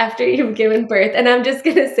after you've given birth. And I'm just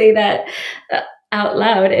going to say that out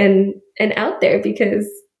loud and out there because,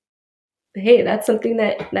 hey, that's something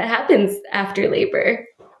that happens after labor.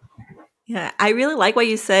 Yeah, I really like what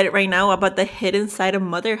you said right now about the hidden side of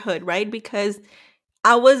motherhood, right? Because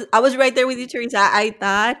I was right there with you, Teresa. I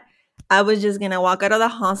thought I was just gonna walk out of the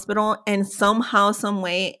hospital and somehow, some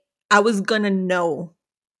way, I was gonna know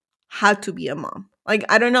how to be a mom. Like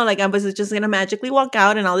I don't know, like I was just gonna magically walk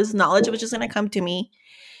out and all this knowledge was just gonna come to me.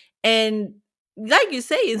 And like you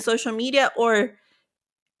say, in social media or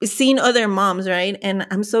seeing other moms, right? And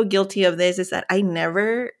I'm so guilty of this is that I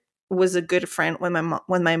never was a good friend when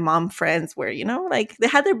my mom friends were, like they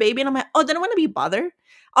had their baby and I'm like, oh, they don't want to be bothered.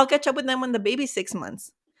 I'll catch up with them when the baby's 6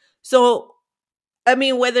 months. So I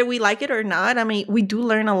mean, whether we like it or not, I mean, we do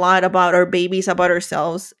learn a lot about our babies, about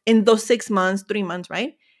ourselves in those 6 months, 3 months,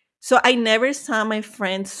 right? So I never saw my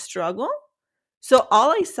friends struggle. So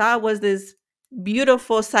all I saw was this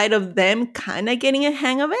beautiful side of them kind of getting a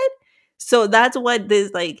hang of it. So that's what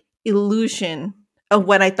this like illusion of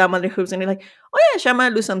what I thought motherhood was gonna be like. Oh yeah, sure, I'm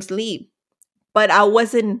gonna lose some sleep, but I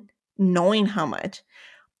wasn't knowing how much.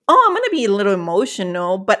 Oh, I'm gonna be a little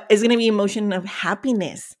emotional, but it's gonna be emotion of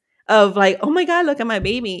happiness, of like, oh my god, look at my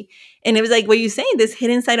baby. And it was like what you're saying, this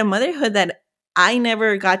hidden side of motherhood that I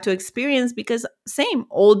never got to experience because same,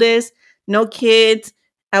 oldest, no kids.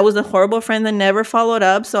 I was a horrible friend that never followed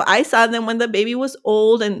up. So I saw them when the baby was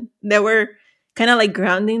old and they were kind of like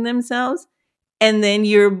grounding themselves. And then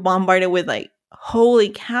you're bombarded with like, holy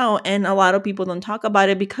cow. And a lot of people don't talk about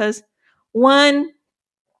it because one,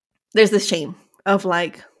 there's the shame of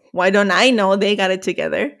like, why don't I know they got it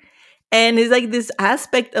together? And it's like this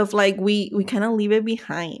aspect of like we kind of leave it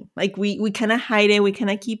behind. Like we kind of hide it, we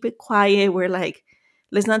kind of keep it quiet. We're like,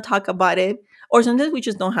 let's not talk about it. Or sometimes we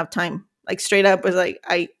just don't have time. Like straight up is like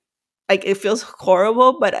I like it feels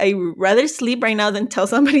horrible, but I rather sleep right now than tell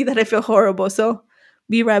somebody that I feel horrible. So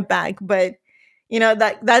be right back. But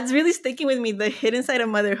that's really sticking with me, the hidden side of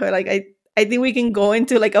motherhood. Like I think we can go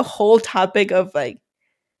into like a whole topic of like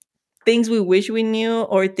things we wish we knew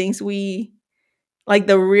or things we like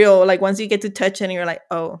the real, like once you get to touch it and you're like,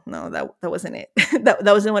 oh no, that wasn't it. that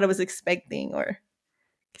wasn't what I was expecting. Or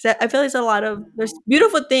because I feel there's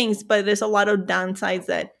beautiful things, but there's a lot of downsides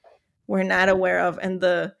that we're not aware of. And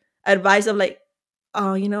the advice of like,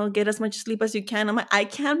 oh, get as much sleep as you can. I'm like, I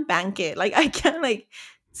can't bank it. Like I can't like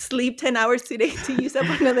sleep 10 hours today to use up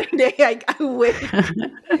another day. I wish.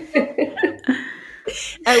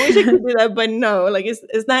 I wish I could do that, but no, like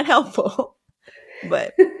it's not helpful.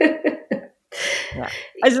 But yeah.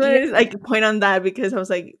 I just wanted to like point on that because I was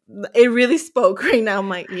like, it really spoke right now. I'm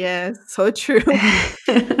like, yeah, so true.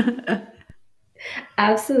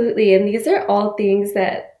 Absolutely. And these are all things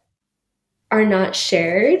that are not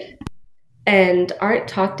shared and aren't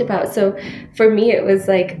talked about. So for me, it was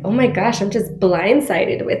like, oh my gosh, I'm just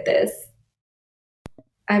blindsided with this.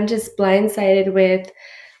 I'm just blindsided with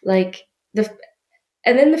like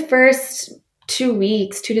and then the first 2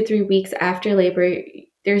 weeks, 2 to 3 weeks after labor,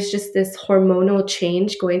 there's just this hormonal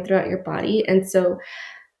change going throughout your body. And so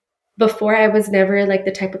before I was never like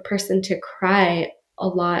the type of person to cry a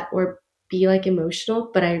lot or be like emotional,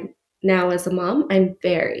 but now as a mom, I'm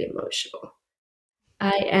very emotional.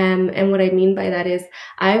 I am. And what I mean by that is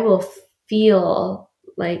I will feel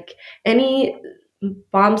like any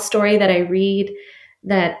mom story that I read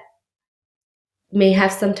that may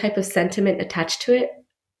have some type of sentiment attached to it,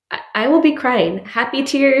 I will be crying. Happy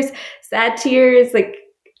tears, sad tears, like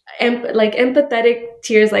empathetic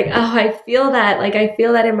tears like, oh, I feel that. Like, I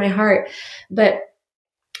feel that in my heart. But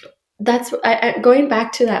that's going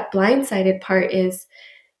back to that blindsided part is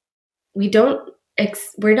we're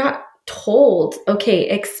not told, okay,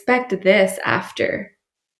 expect this after.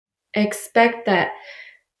 Expect that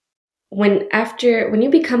when you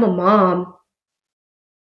become a mom,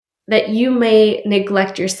 that you may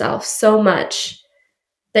neglect yourself so much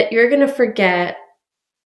that you're going to forget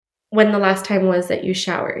when the last time was that you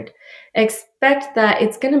showered. Expect that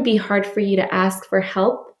it's going to be hard for you to ask for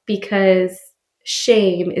help because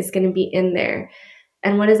shame is going to be in there.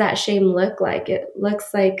 And what does that shame look like? It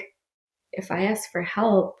looks like, if I ask for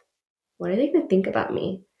help, what are they going to think about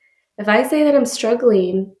me? If I say that I'm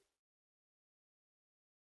struggling,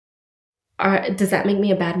 does that make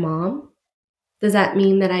me a bad mom? Does that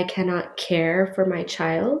mean that I cannot care for my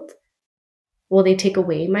child? Will they take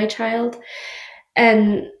away my child?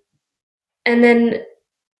 And then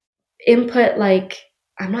input like,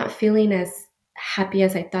 I'm not feeling as happy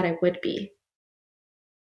as I thought I would be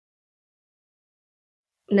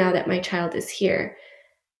now that my child is here.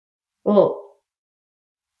 Well,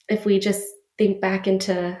 if we just think back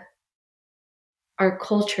into our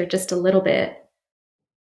culture just a little bit,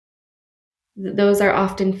 those are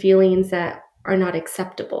often feelings that are not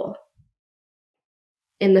acceptable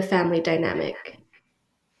in the family dynamic.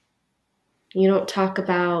 You don't talk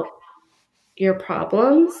about your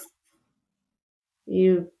problems.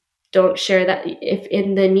 You don't share that. If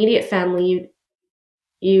in the immediate family,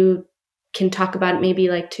 you can talk about it maybe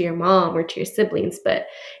like to your mom or to your siblings, but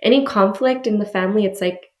any conflict in the family, it's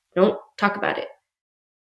like, don't talk about it.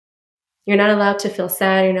 You're not allowed to feel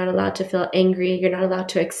sad. You're not allowed to feel angry. You're not allowed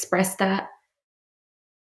to express that.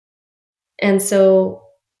 And so,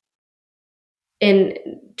 and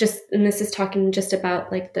this is talking just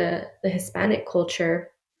about like the Hispanic culture.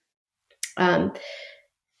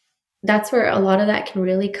 That's where a lot of that can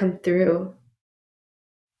really come through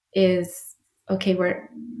is, okay,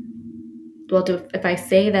 if I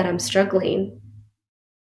say that I'm struggling,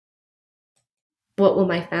 what will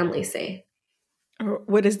my family say? Or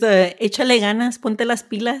what is the échale ganas, ponte las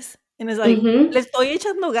pilas? And it's like, le estoy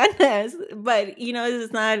echando ganas. But,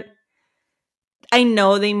 it's not, I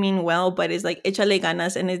know they mean well, but it's like, échale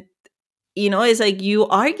ganas. And it's like, you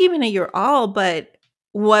are giving it your all, but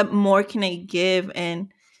what more can I give?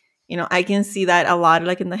 And, I can see that a lot,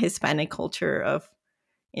 like in the Hispanic culture of,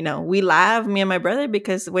 we laugh, me and my brother,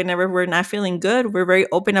 because whenever we're not feeling good, we're very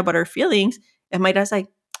open about our feelings. And my dad's like,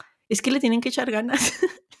 es que le tienen que echar ganas.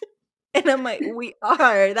 And I'm like, we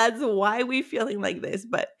are. That's why we feeling like this.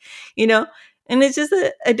 But, and it's just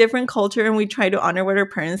a different culture, and we try to honor what our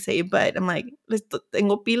parents say. But I'm like,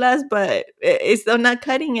 tengo pilas, but it's still not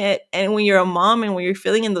cutting it. And when you're a mom and when you're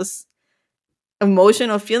feeling in those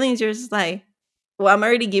emotional feelings, you're just like, well, I'm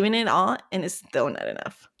already giving it all, and it's still not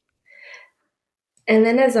enough. And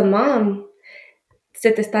then as a mom,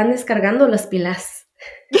 se te están descargando las pilas.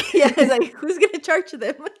 Yeah, it's like, who's going to charge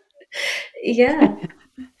them? Yeah.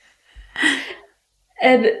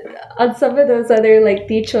 And on some of those other like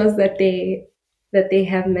dichos that they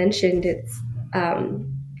have mentioned, it's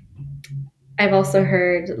I've also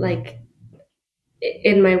heard, like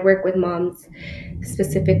in my work with moms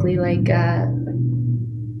specifically, like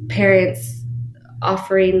parents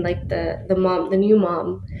offering like the new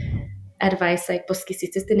mom advice, like, pues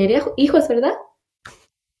quisiste tener hijos, ¿verdad?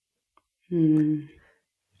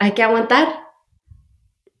 Hay que aguantar.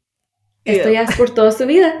 Esto ya es por toda su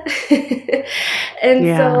vida. And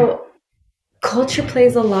so culture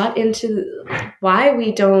plays a lot into why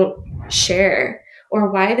we don't share,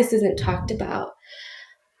 or why this isn't talked about,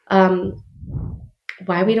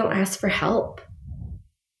 why we don't ask for help,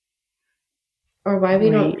 or why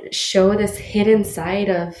we don't show this hidden side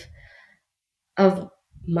of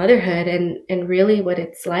motherhood and really what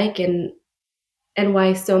it's like, and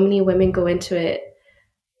why so many women go into it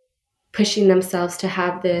pushing themselves to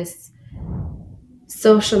have this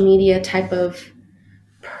social media type of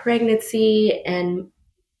pregnancy and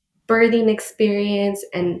birthing experience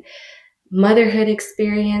and motherhood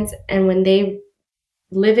experience. And when they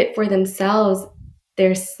live it for themselves,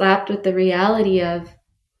 they're slapped with the reality of,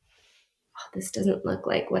 oh, this doesn't look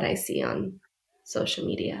like what I see on social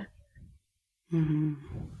media. Mm-hmm.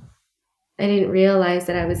 I didn't realize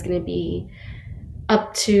that I was going to be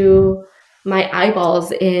up to my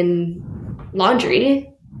eyeballs in laundry.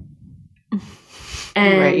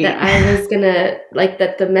 And that I was gonna, like,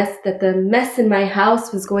 that the mess in my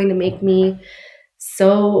house was going to make me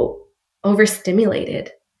so overstimulated.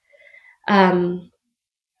 And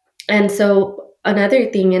so another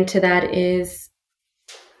thing into that is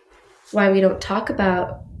why we don't talk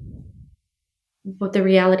about but the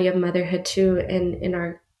reality of motherhood too, and in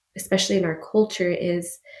our, especially in our culture,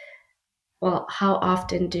 is, well, how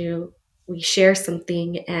often do we share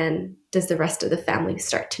something, and does the rest of the family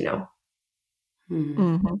start to know?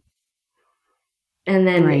 Mm-hmm. And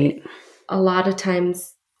then Right. a lot of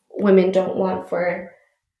times women don't want for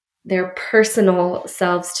their personal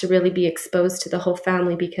selves to really be exposed to the whole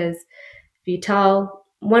family, because if you tell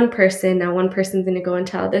one person, now one person's going to go and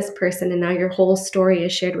tell this person, and now your whole story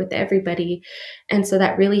is shared with everybody. And so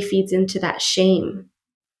that really feeds into that shame,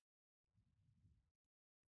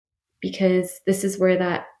 because this is where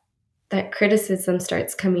that criticism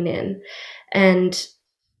starts coming in. And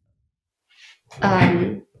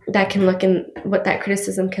that can look in, what that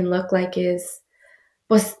criticism can look like is,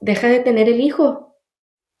 pues deja de tener el hijo.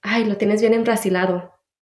 Ay, lo tienes bien enracilado.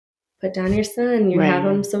 Put down your son. You have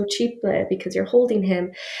him Right. so cheap because you're holding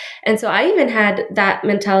him. And so I even had that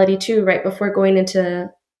mentality too, right before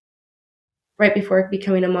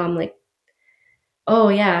becoming a mom. Like, oh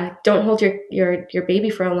yeah, don't hold your baby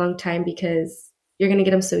for a long time, because you're going to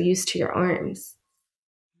get him so used to your arms.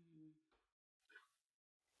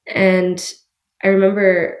 And I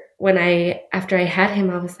remember after I had him,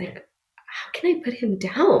 I was like, how can I put him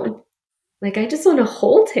down? Like, I just want to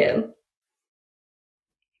hold him.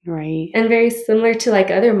 Right. And very similar to like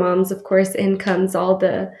other moms, of course, in comes all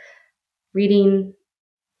the reading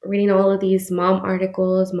all of these mom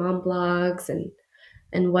articles, mom blogs,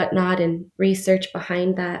 and whatnot, and research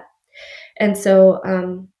behind that. And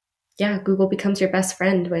so, yeah, Google becomes your best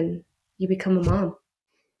friend when you become a mom,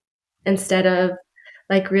 instead of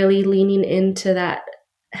like really leaning into that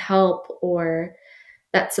help or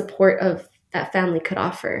that support of that family could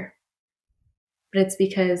offer. But it's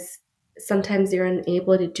because sometimes you're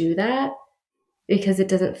unable to do that because it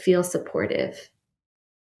doesn't feel supportive,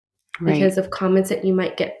 Right. because of comments that you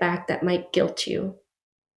might get back that might guilt you,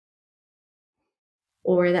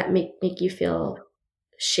 or that make you feel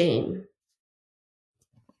shame,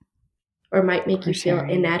 or might make For you feel sharing.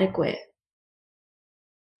 inadequate.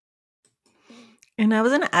 And I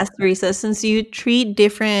was going to ask Teresa, since you treat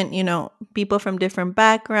different, people from different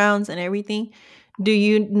backgrounds and everything, do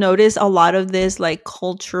you notice a lot of this like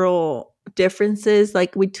cultural differences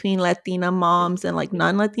like between Latina moms and like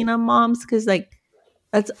non-Latina moms? Because like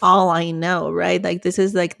that's all I know, right? Like this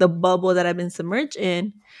is like the bubble that I've been submerged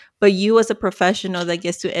in. But you as a professional that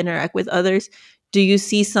gets to interact with others, do you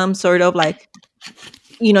see some sort of like,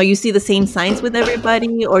 you see the same signs with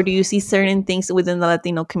everybody, or do you see certain things within the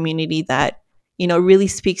Latino community that, really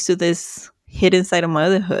speaks to this hidden side of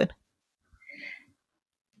motherhood?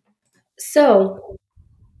 So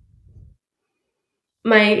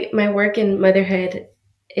my work in motherhood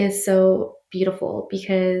is so beautiful,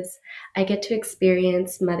 because I get to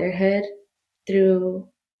experience motherhood through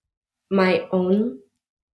my own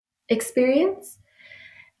experience,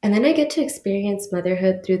 and then I get to experience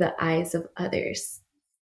motherhood through the eyes of others.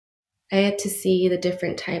 I get to see the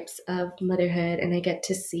different types of motherhood, and I get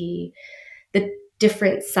to see the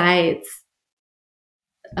different sides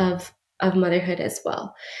of motherhood as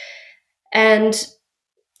well. And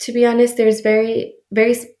to be honest, there's very,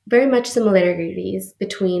 very, very much similarities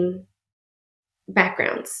between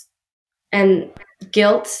backgrounds. And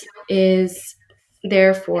guilt is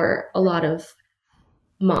there for a lot of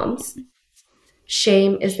moms.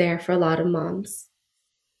 Shame is there for a lot of moms.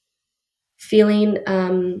 Feeling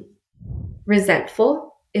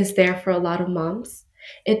resentful is there for a lot of moms.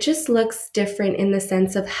 It just looks different in the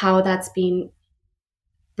sense of how that's being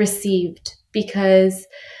received, because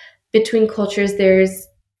between cultures there's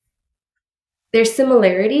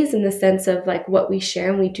similarities in the sense of like what we share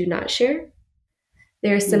and we do not share.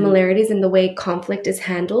 There are similarities in the way conflict is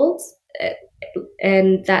handled,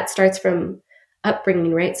 and that starts from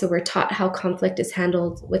upbringing, right? So we're taught how conflict is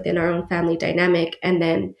handled within our own family dynamic, and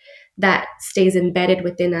then that stays embedded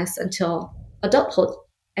within us until adulthood.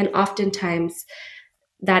 And oftentimes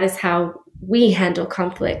that is how we handle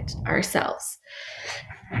conflict ourselves.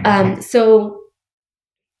 So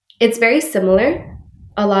it's very similar.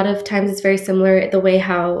 A lot of times it's very similar, the way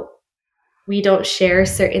how we don't share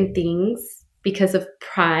certain things because of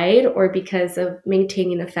pride or because of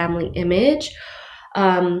maintaining a family image.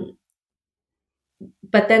 But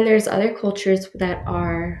then there's other cultures that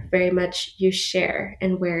are very much you share,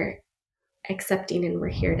 and we're accepting, and we're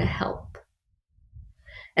here to help.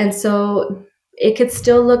 And so it could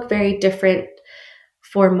still look very different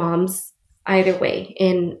for moms either way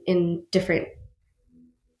in different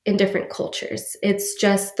cultures. It's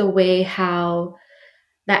just the way how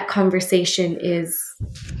that conversation is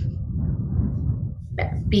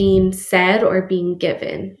being said or being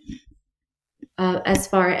given. as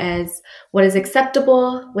far as what is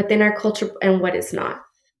acceptable within our culture and what is not.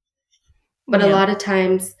 But a Yeah. lot of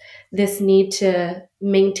times, this need to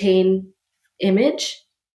maintain image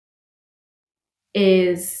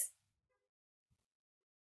is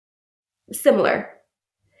similar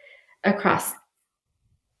across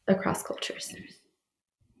cultures.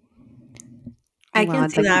 I Wow, can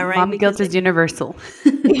it's see like that, right? mom Because guilt is universal.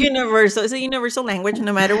 universal. It's a universal language,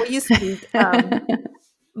 no matter what you speak.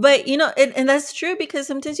 But and that's true because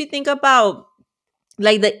sometimes you think about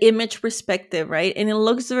like the image perspective, right? And it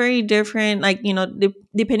looks very different, like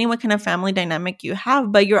depending what kind of family dynamic you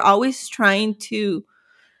have. But you're always trying to.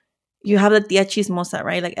 You have the tia chismosa,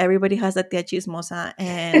 right? Like everybody has the tia chismosa,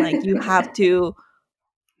 and like you have to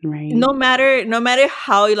Right. no matter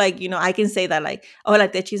how like I can say that like oh la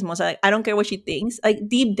tia chismosa, like I don't care what she thinks, like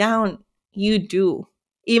deep down you do,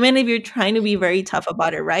 even if you're trying to be very tough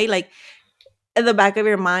about it, right? Like at the back of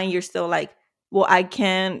your mind you're still like, well, I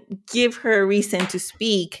can't give her a reason to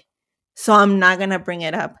speak, so I'm not gonna bring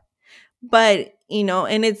it up. But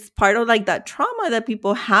and it's part of like that trauma that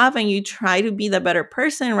people have, and you try to be the better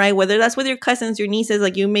person, right? Whether that's with your cousins, your nieces,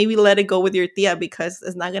 like you maybe let it go with your tia because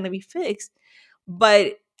it's not gonna be fixed.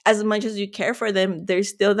 But as much as you care for them, there's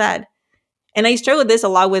still that. And I struggle with this a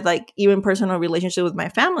lot with like even personal relationship with my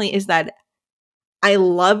family, is that I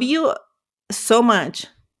love you so much,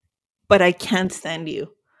 but I can't stand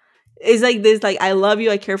you. It's like this, like I love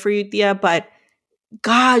you, I care for you, tia, but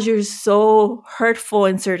God, you're so hurtful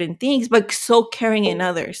in certain things, but so caring in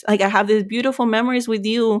others. Like I have these beautiful memories with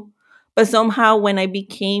you, but somehow when I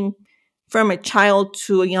became from a child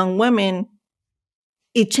to a young woman,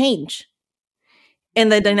 it changed, and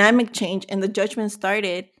the dynamic changed and the judgment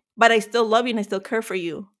started, but I still love you and I still care for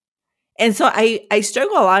you. And so I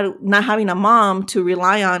struggle a lot not having a mom to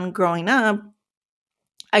rely on growing up.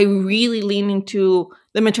 I really lean into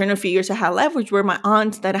the maternal figures I had left, which were my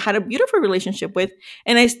aunts that I had a beautiful relationship with,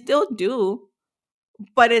 and I still do.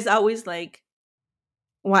 But it's always like,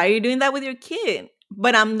 why are you doing that with your kid?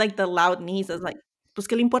 But I'm like the loud niece that's like, pues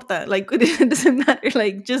que le importa? Like it doesn't matter.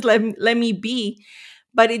 Like just let me be.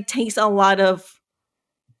 But it takes a lot of,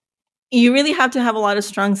 you really have to have a lot of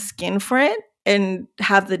strong skin for it and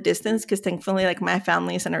have the distance, because thankfully like my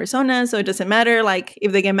family is in Arizona, so it doesn't matter. Like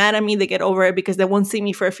if they get mad at me, they get over it because they won't see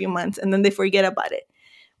me for a few months and then they forget about it.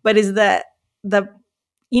 But is that the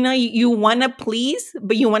you want to please,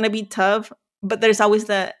 but you want to be tough, but there's always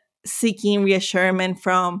the seeking reassurance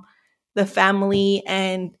from the family.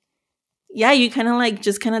 And yeah, you kind of like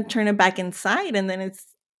just kind of turn it back inside, and then it's,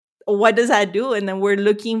 what does that do? And then we're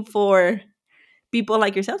looking for people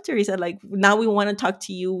like yourself, Teresa. Like now we want to talk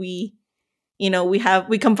to you. We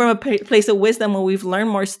come from a place of wisdom where we've learned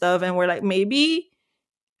more stuff, and we're like, maybe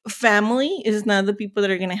family is not the people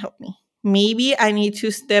that are going to help me. Maybe I need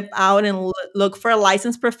to step out and look for a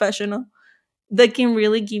licensed professional that can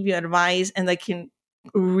really give you advice and that can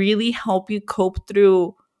really help you cope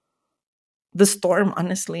through the storm.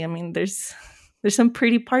 Honestly, I mean, there's some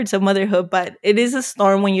pretty parts of motherhood, but it is a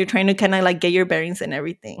storm when you're trying to kind of like get your bearings and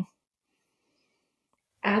everything.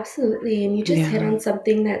 Absolutely. And you just hit Yeah. on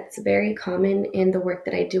something that's very common in the work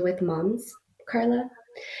that I do with moms, Carla.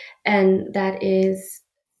 And that is,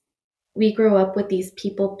 we grow up with these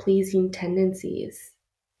people pleasing tendencies.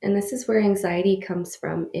 And this is where anxiety comes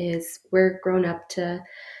from, is we're grown up to,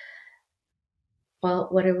 well,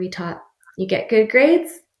 what are we taught? You get good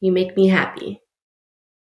grades, you make me happy.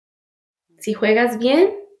 Si juegas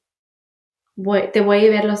bien, te voy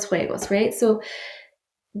a ver los juegos, right? So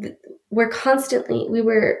we're constantly,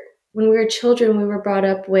 when we were children, we were brought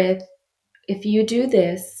up with, if you do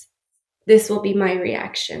this, this will be my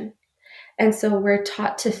reaction. And so we're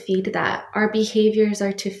taught to feed that. Our behaviors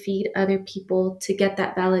are to feed other people to get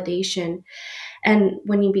that validation. And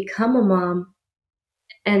when you become a mom,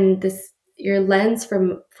 and this, your lens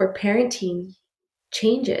for parenting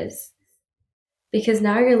changes, because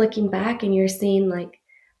now you're looking back and you're seeing like,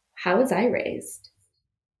 how was I raised?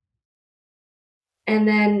 And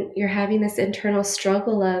then you're having this internal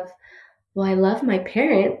struggle of, well, I love my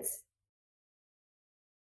parents,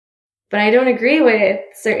 but I don't agree with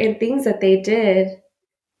certain things that they did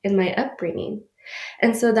in my upbringing.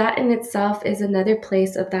 And so that in itself is another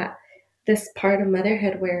place of that, this part of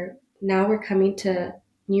motherhood where now we're coming to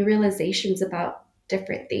new realizations about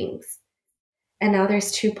different things. And now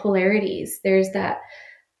there's two polarities. There's that,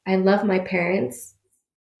 I love my parents,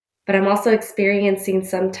 but I'm also experiencing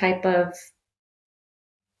some type of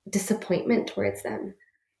disappointment towards them.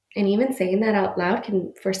 And even saying that out loud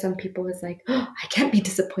can, for some people, is like, oh, I can't be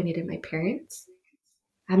disappointed in my parents.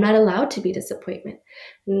 I'm not allowed to be disappointment.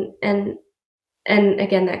 And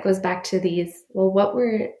again, that goes back to these, well, what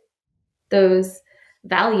were those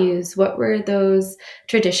values? What were those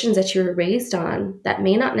traditions that you were raised on that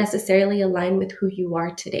may not necessarily align with who you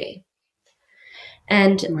are today?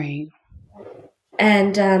 And Right.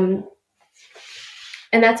 and um,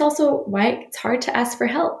 and that's also why it's hard to ask for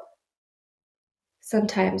help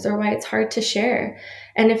sometimes, or why it's hard to share.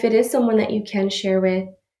 And if it is someone that you can share with,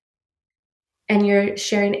 and you're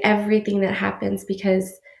sharing everything that happens,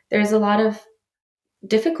 because there's a lot of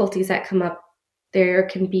difficulties that come up. There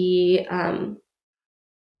can be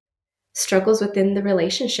struggles within the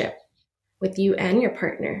relationship with you and your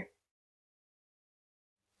partner.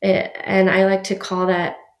 And I like to call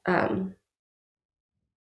that,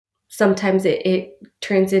 sometimes it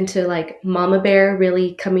turns into like mama bear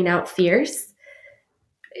really coming out fierce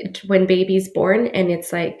when baby's born. And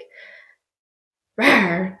it's like,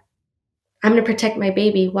 rawr, I'm going to protect my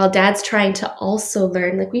baby, while dad's trying to also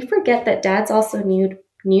learn. Like, we forget that dad's also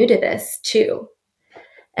new to this too.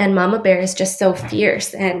 And mama bear is just so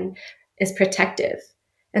fierce and is protective.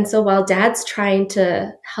 And so while dad's trying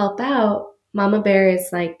to help out, mama bear is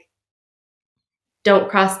like, don't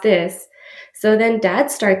cross this. So then dad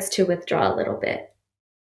starts to withdraw a little bit.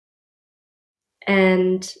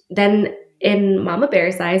 And then in mama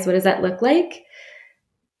bear's eyes, what does that look like?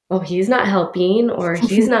 Well, he's not helping, or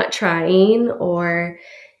he's not trying, or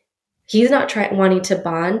he's not wanting to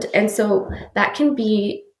bond. And so that can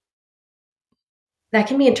be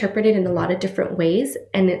interpreted in a lot of different ways.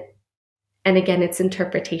 And again, it's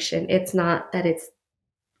interpretation. It's not that it's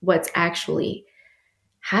what's actually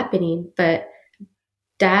happening, but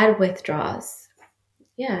dad withdraws.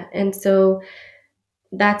 Yeah. And so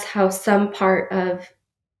that's how some part of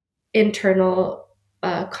internal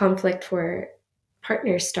conflict for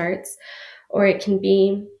partners starts. Or it can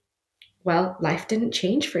be, well, life didn't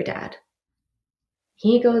change for dad.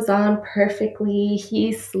 He goes on perfectly.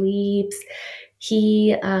 He sleeps.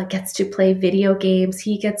 He gets to play video games.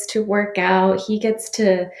 He gets to work out. He gets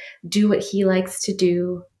to do what he likes to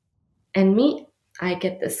do. And me, I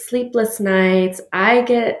get the sleepless nights. I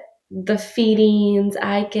get the feedings.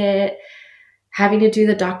 I get having to do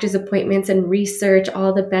the doctor's appointments and research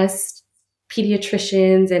all the best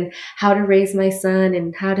pediatricians and how to raise my son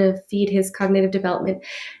and how to feed his cognitive development.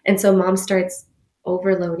 And so mom starts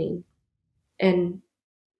overloading, and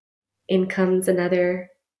in comes another,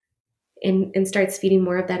 and starts feeding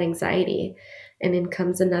more of that anxiety. And in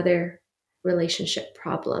comes another relationship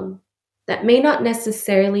problem that may not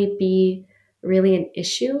necessarily be really an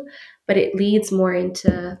issue, but it leads more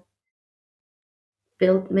into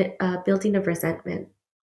building of resentment.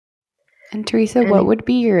 And Teresa, what would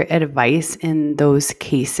be your advice in those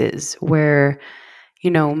cases where,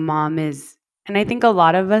 mom is, and I think a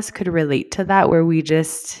lot of us could relate to that, where we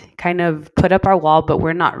just kind of put up our wall, but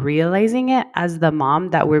we're not realizing it as the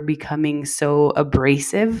mom, that we're becoming so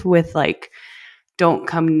abrasive with like, don't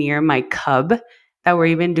come near my cub, that we're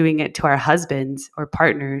even doing it to our husbands or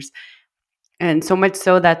partners. And so much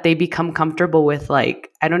so that they become comfortable with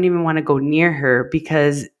like, I don't even want to go near her,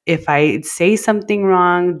 because if I say something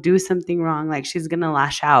wrong, do something wrong, like she's going to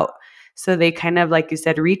lash out. So they kind of, like you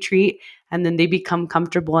said, retreat, and then they become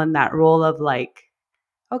comfortable in that role of like,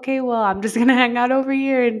 okay, well, I'm just going to hang out over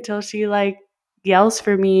here until she like yells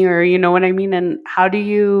for me, or you know what I mean? And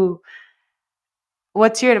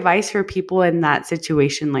what's your advice for people in that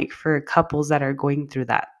situation, like for couples that are going through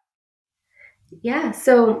that? Yeah.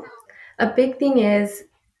 So a big thing is,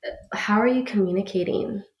 how are you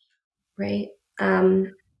communicating, right?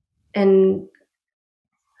 And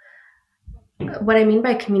what I mean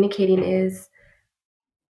by communicating is,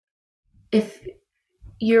 if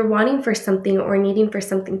you're wanting for something or needing for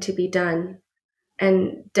something to be done,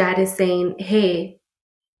 and dad is saying, hey,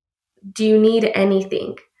 do you need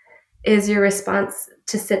anything? Is your response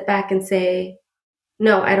to sit back and say,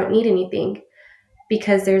 no, I don't need anything?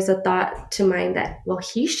 Because there's a thought to mind that, well,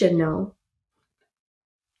 he should know.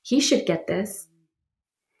 He should get this.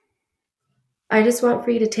 I just want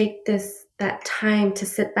for you to take that time to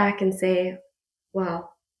sit back and say,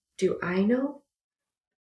 well, do I know?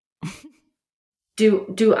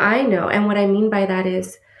 Do I know? And what I mean by that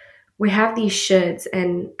is, we have these shoulds,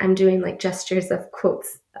 and I'm doing like gestures of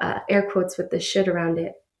quotes, air quotes with the should around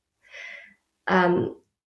it.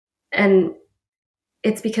 And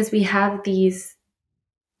it's because we have these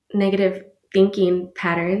negative thinking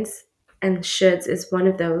patterns, and shoulds is one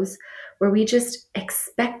of those, where we just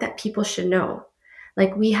expect that people should know.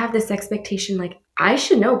 Like, we have this expectation, like, I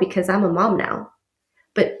should know because I'm a mom now.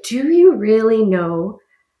 But do you really know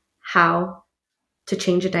how to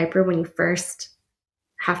change a diaper when you first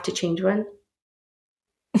have to change one?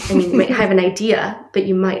 I mean, you might have an idea, but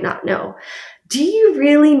you might not know. Do you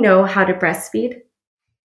really know how to breastfeed?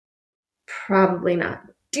 Probably not.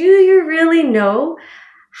 Do you really know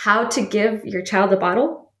how to give your child a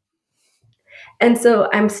bottle? And so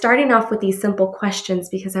I'm starting off with these simple questions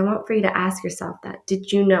because I want for you to ask yourself that.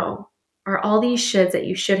 Did you know? Are all these shoulds that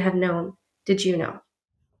you should have known? Did you know?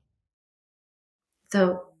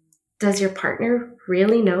 So does your partner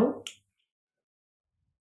really know?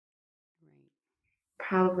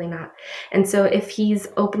 Probably not. And so if he's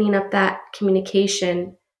opening up that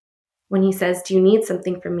communication when he says, do you need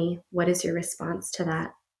something from me? What is your response to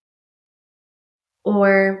that?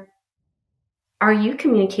 Or are you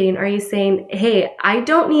communicating? Are you saying, hey, I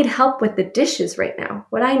don't need help with the dishes right now.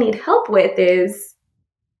 What I need help with is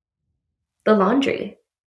the laundry.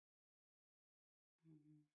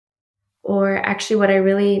 Or actually, what I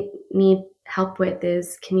really need help with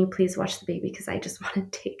is, can you please watch the baby? Because I just want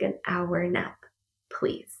to take an hour nap,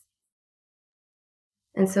 please.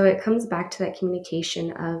 And so it comes back to that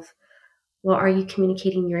communication of, well, are you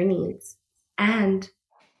communicating your needs? And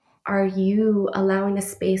are you allowing a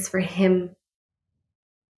space for him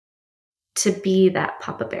to be that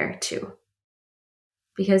Papa Bear too?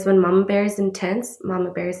 Because when Mama Bear is intense,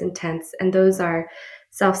 Mama Bear is intense. And those are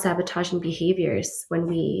self-sabotaging behaviors when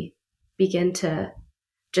we begin to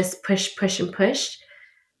just push, push, and push.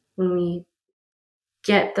 When we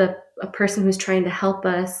get a person who's trying to help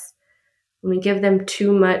us, when we give them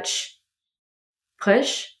too much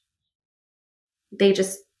push, they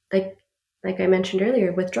just, like I mentioned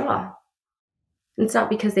earlier, withdraw. And it's not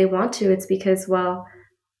because they want to, it's because, well,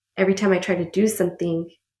 every time I try to do something,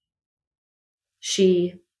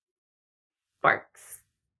 she barks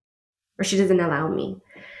or she doesn't allow me.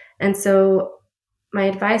 And so my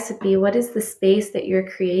advice would be, what is the space that you're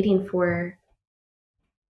creating for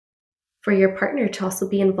your partner to also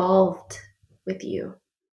be involved with you?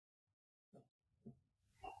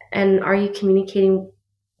 And are you communicating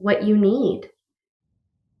what you need?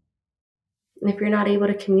 And if you're not able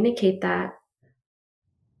to communicate that,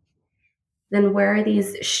 then where are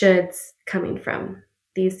these shoulds coming from?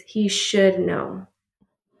 These he should know.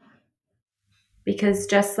 Because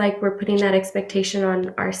just like we're putting that expectation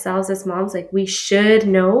on ourselves as moms, like we should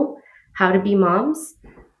know how to be moms,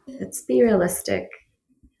 let's be realistic.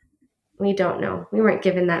 We don't know. We weren't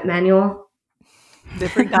given that manual. They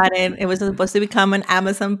forgot it. It was supposed to become an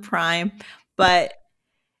Amazon Prime. But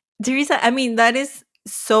Teresa, I mean, that is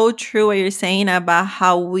so true what you're saying about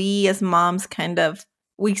how we as moms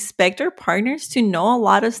we expect our partners to know a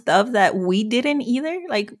lot of stuff that we didn't either.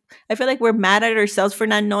 Like, I feel like we're mad at ourselves for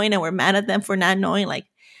not knowing and we're mad at them for not knowing. Like,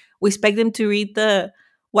 we expect them to read the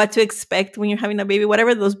what to expect when you're having a baby,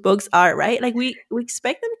 whatever those books are, right? Like we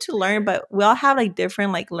expect them to learn, but we all have like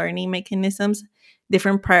different like learning mechanisms,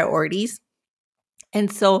 different priorities.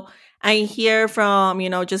 And so I hear from,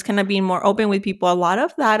 just kind of being more open with people, a lot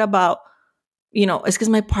of that about, it's because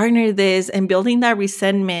my partner this and building that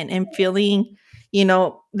resentment and feeling,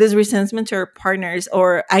 this resentment to our partners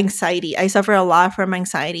or anxiety. I suffer a lot from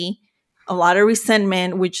anxiety, a lot of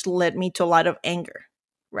resentment, which led me to a lot of anger,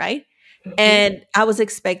 right? Mm-hmm. And I was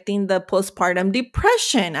expecting the postpartum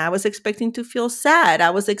depression. I was expecting to feel sad.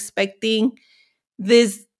 I was expecting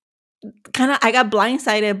this I got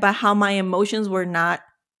blindsided by how my emotions were not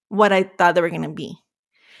what I thought they were going to be.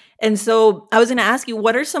 And so I was going to ask you,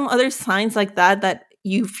 what are some other signs like that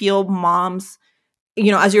you feel moms,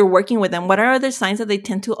 as you're working with them, what are other signs that they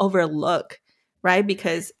tend to overlook, right?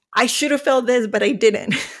 Because I should have felt this, but I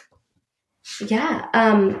didn't. Yeah.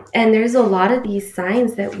 And there's a lot of these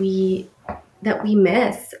signs that we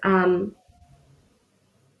miss.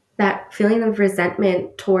 That feeling of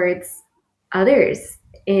resentment towards others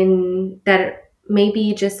in that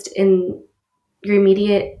maybe just in your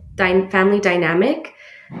immediate family dynamic,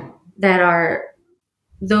 that are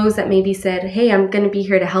those that maybe said, hey, I'm going to be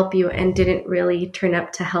here to help you, and didn't really turn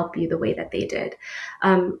up to help you the way that they did.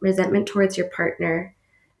 Resentment towards your partner.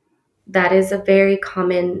 That is a very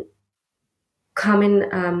common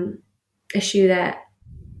issue that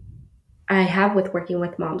I have with working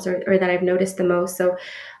with moms, or that I've noticed the most. So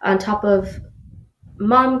on top of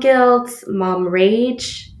mom guilt, mom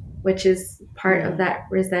rage, which is part of that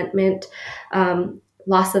resentment,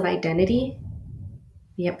 loss of identity,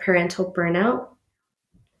 parental burnout,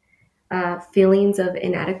 feelings of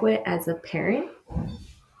inadequate as a parent,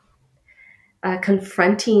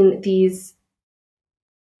 confronting these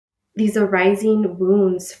arising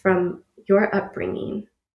wounds from your upbringing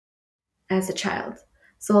as a child.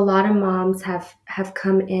 So a lot of moms have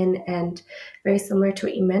come in, and very similar to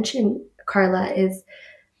what you mentioned, Carla, is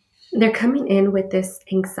they're coming in with this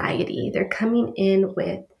anxiety. They're coming in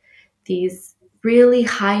with these really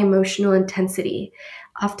high emotional intensity.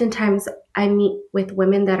 Oftentimes I meet with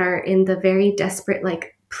women that are in the very desperate,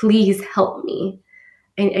 like please help me.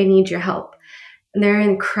 I need your help. And they're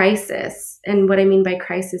in crisis. And what I mean by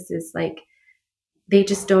crisis is like they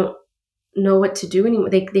just don't know what to do anymore.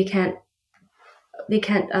 They can't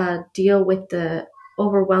deal with the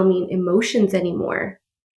overwhelming emotions anymore.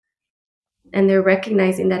 And they're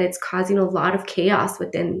recognizing that it's causing a lot of chaos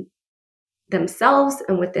within themselves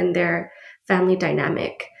and within their family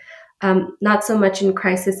dynamic. Not so much in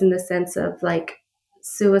crisis in the sense of like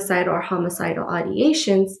suicidal or homicidal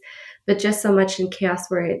ideations, but just so much in chaos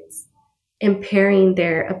where it's impairing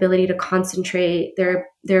their ability to concentrate, their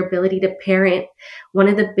ability to parent. One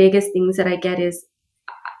of the biggest things that I get is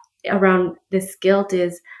around this guilt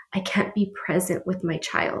is I can't be present with my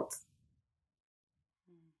child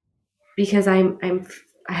because I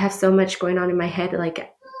have so much going on in my head,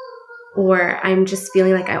 like, or I'm just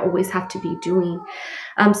feeling like I always have to be doing.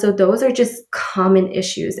 So those are just common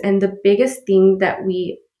issues. And the biggest thing that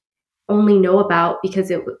we only know about,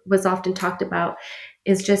 because it was often talked about,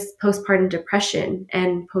 is just postpartum depression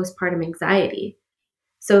and postpartum anxiety.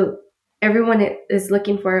 So everyone is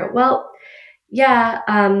looking for, well, yeah,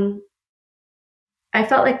 I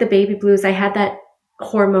felt like the baby blues, I had that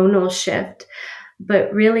hormonal shift.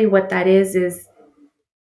 But really what that is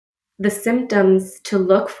the symptoms to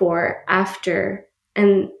look for after.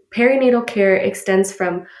 And perinatal care extends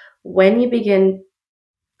from when you begin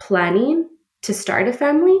planning to start a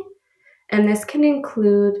family. And this can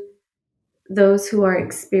include those who are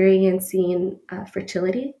experiencing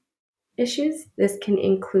fertility issues. This can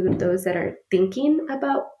include those that are thinking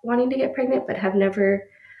about wanting to get pregnant but have never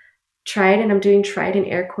tried. And I'm doing tried in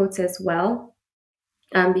air quotes as well,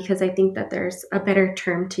 because I think that there's a better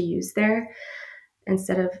term to use there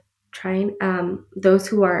instead of trying. Those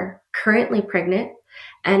who are currently pregnant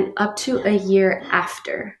and up to a year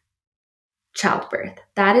after childbirth.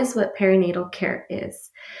 That is what perinatal care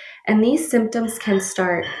is. And these symptoms can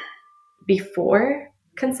start before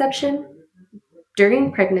conception,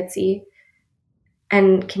 during pregnancy,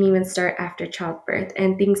 and can even start after childbirth.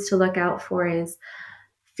 And things to look out for is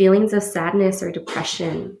feelings of sadness or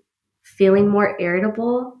depression, feeling more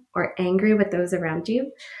irritable or angry with those around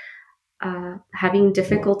you, having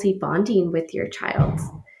difficulty bonding with your child,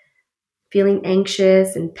 feeling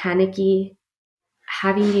anxious and panicky,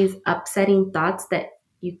 having these upsetting thoughts that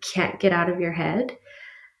you can't get out of your head,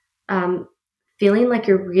 feeling like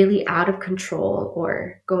you're really out of control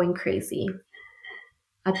or going crazy.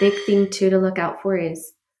 A big thing too to look out for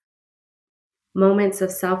is moments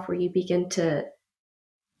of self where you begin to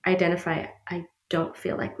identify, I don't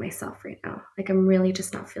feel like myself right now. Like I'm really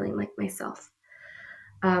just not feeling like myself.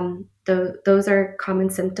 Those are common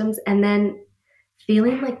symptoms. And then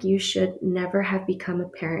feeling like you should never have become a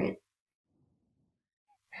parent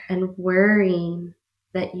and worrying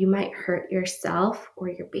that you might hurt yourself or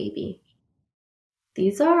your baby.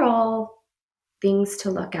 These are all things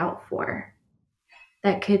to look out for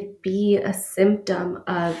that could be a symptom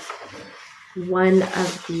of one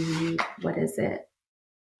of the,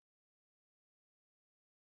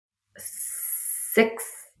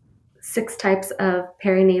 six types of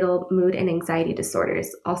perinatal mood and anxiety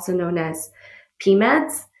disorders, also known as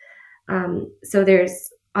PMADs. So there's,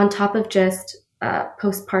 on top of just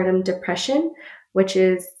postpartum depression, which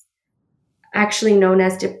is actually known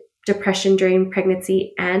as depression during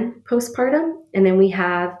pregnancy and postpartum. And then we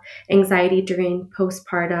have anxiety during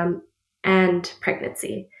postpartum and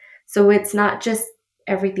pregnancy. So it's not just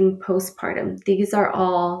everything postpartum. These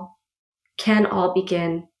can all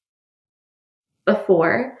begin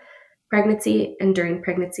before pregnancy and during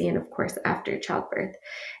pregnancy, and of course after childbirth.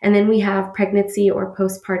 And then we have pregnancy or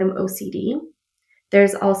postpartum OCD.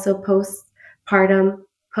 There's also postpartum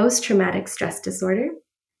post-traumatic stress disorder,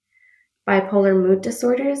 bipolar mood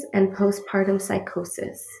disorders, and postpartum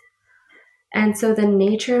psychosis. And so the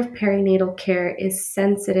nature of perinatal care is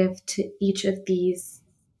sensitive to each of these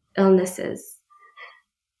illnesses.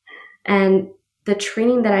 And the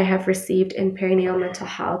training that I have received in perinatal mental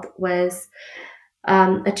health was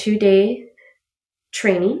a 2-day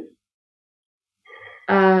training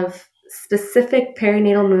of specific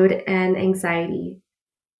perinatal mood and anxiety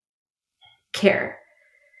care.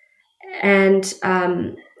 And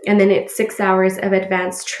then it's 6 hours of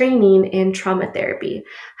advanced training in trauma therapy.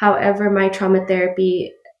 However, my work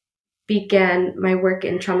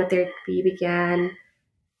in trauma therapy began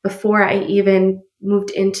before I even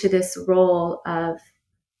moved into this role of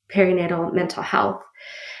perinatal mental health.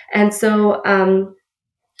 And so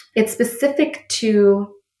it's specific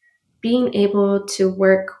to being able to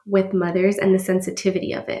work with mothers and the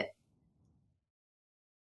sensitivity of it.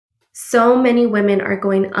 So many women are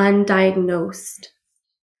going undiagnosed.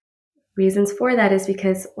 Reasons for that is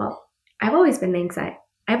because, well, I've always been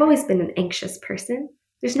I've always been an anxious person.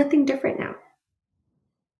 There's nothing different now.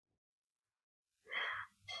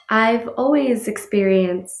 I've always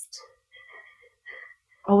experienced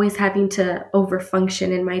always having to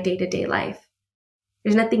overfunction in my day-to-day life.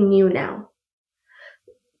 There's nothing new now.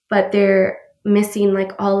 But they're missing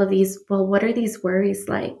like all of these, well, what are these worries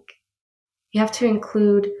like? You have to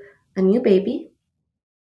include a new baby,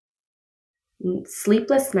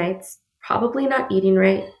 sleepless nights, probably not eating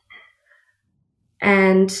right,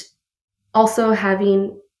 and also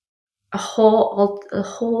having a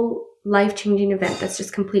whole life-changing event that's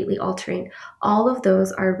just completely altering. All of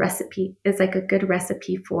those is like a good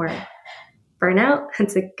recipe for burnout.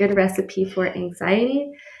 It's a good recipe for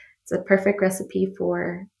anxiety. It's a perfect recipe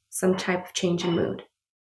for some type of change in mood.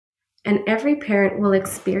 And every parent will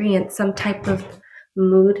experience some type of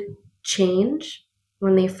mood change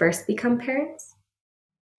when they first become parents.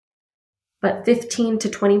 But 15 to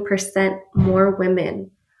 20% more women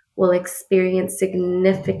will experience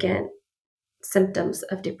significant symptoms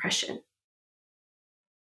of depression.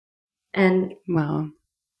 And Wow.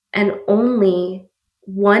 And only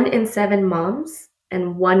 1 in 7 moms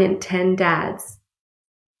and 1 in 10 dads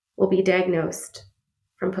will be diagnosed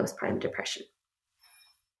from postpartum depression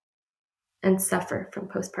and suffer from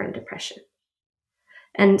postpartum depression.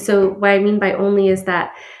 And so what I mean by only is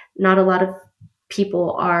that not a lot of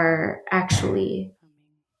people are actually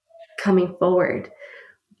coming forward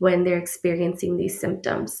when they're experiencing these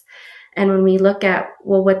symptoms. And when we look at,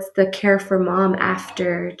 well, what's the care for mom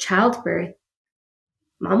after childbirth?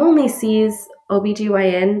 Mom only sees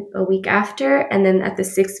OBGYN a week after and then at the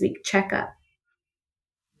 6-week checkup.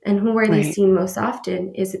 And who are they seeing most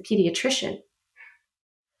often is a pediatrician.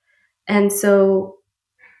 And so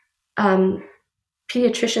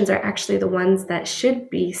pediatricians are actually the ones that should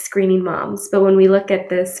be screening moms. But when we look at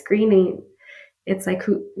the screening, it's like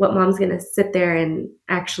what mom's going to sit there and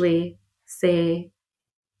actually say,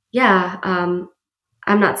 yeah, I'm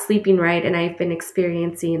not sleeping right and I've been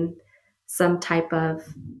experiencing some type of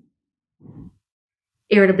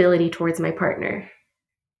irritability towards my partner.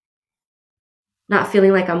 Not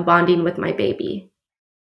feeling like I'm bonding with my baby.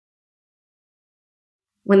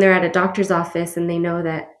 When they're at a doctor's office and they know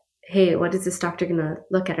that, hey, what is this doctor going to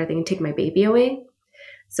look at? Are they going to take my baby away?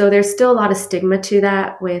 So there's still a lot of stigma to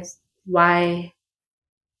that with why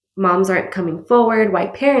moms aren't coming forward, why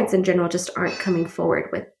parents in general just aren't coming forward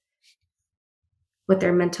with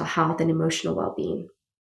their mental health and emotional well-being.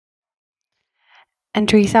 And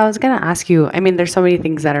Teresa, I was going to ask you, I mean, there's so many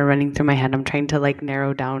things that are running through my head. I'm trying to like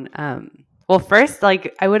narrow down. Well, first,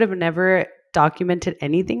 like I would have never documented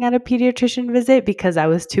anything at a pediatrician visit because I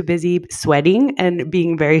was too busy sweating and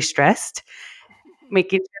being very stressed,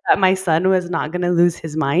 making sure that my son was not going to lose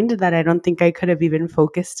his mind, that I don't think I could have even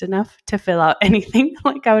focused enough to fill out anything.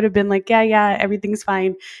 Like I would have been like, yeah, everything's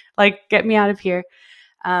fine. Like, get me out of here.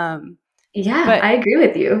 Yeah, but I agree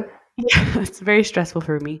with you. Yeah, it's very stressful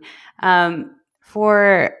for me.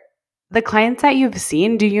 For the clients that you've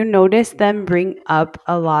seen, do you notice them bring up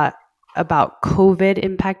a lot about COVID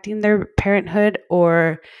impacting their parenthood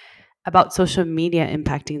or about social media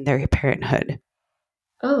impacting their parenthood?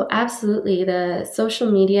 Oh, absolutely. The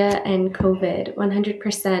social media and COVID,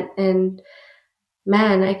 100%. And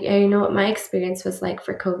man, I know what my experience was like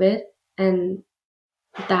for COVID. And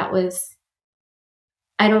that was,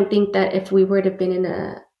 I don't think that if we were to have been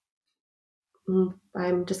in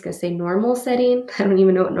I'm just going to say normal setting, I don't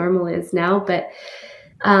even know what normal is now, but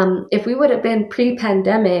if we would have been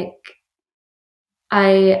pre-pandemic,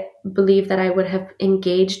 I believe that I would have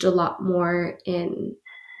engaged a lot more in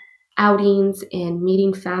outings, in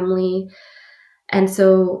meeting family. And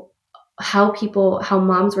so how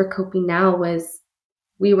moms were coping now was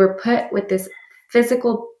we were put with this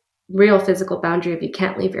real physical boundary of you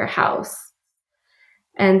can't leave your house.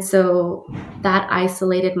 And so that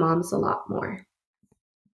isolated moms a lot more.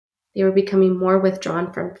 They were becoming more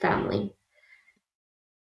withdrawn from family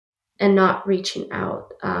and not reaching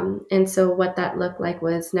out. And so what that looked like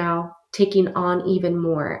was now taking on even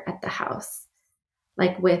more at the house,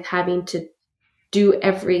 like with having to do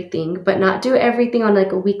everything, but not do everything on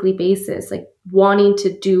like a weekly basis, like wanting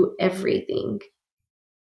to do everything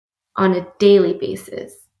on a daily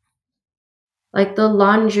basis. Like the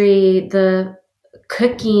laundry, the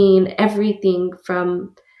cooking, everything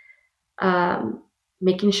from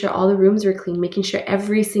making sure all the rooms were clean, making sure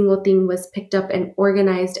every single thing was picked up and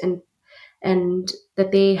organized and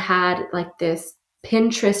that they had like this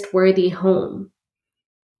Pinterest worthy home.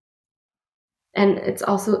 And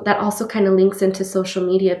that also kind of links into social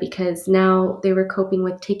media because now they were coping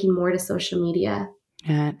with taking more to social media.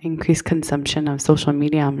 Yeah, increased consumption of social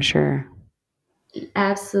media, I'm sure.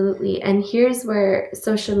 Absolutely. And here's where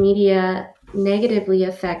social media negatively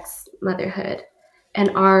affects motherhood and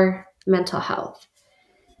our mental health.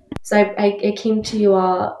 So I came to you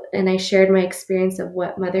all and I shared my experience of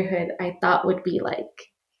what motherhood I thought would be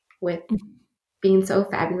like, with being so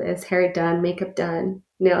fabulous, hair done, makeup done,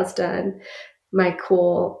 nails done, my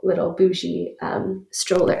cool little bougie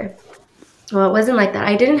stroller. Well, it wasn't like that.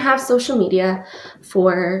 I didn't have social media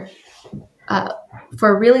for uh, for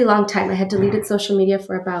a really long time. I had deleted social media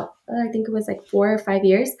for about, I think it was like 4 or 5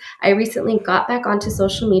 years. I recently got back onto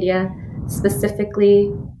social media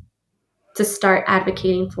specifically to start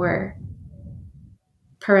advocating for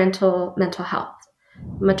parental mental health,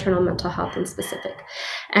 maternal mental health in specific.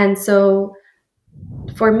 And so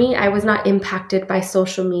for me, I was not impacted by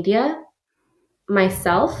social media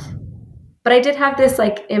myself, but I did have this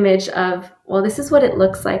like image of, well, this is what it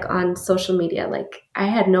looks like on social media. Like I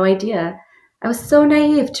had no idea. I was so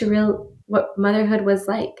naive to real what motherhood was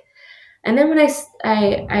like. And then when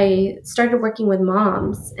I started working with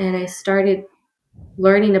moms and I started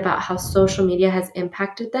learning about how social media has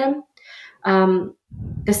impacted them,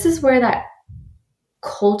 this is where that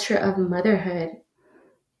culture of motherhood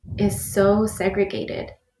is so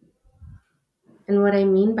segregated. And what I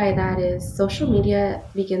mean by that is social media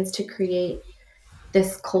begins to create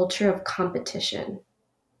this culture of competition.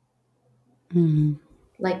 Mm-hmm.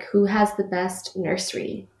 Like who has the best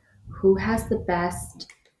nursery? Who has the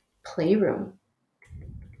best playroom?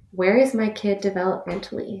 Where is my kid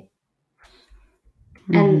developmentally?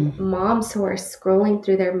 And Mm-hmm. moms who are scrolling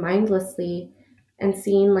through there mindlessly and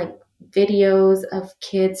seeing like videos of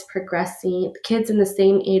kids progressing, kids in the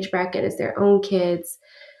same age bracket as their own kids,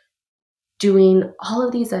 doing all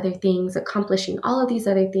of these other things, accomplishing all of these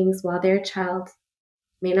other things while their child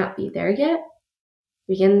may not be there yet,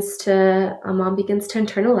 a mom begins to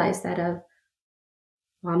internalize that of,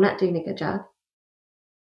 well, I'm not doing a good job.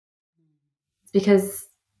 It's because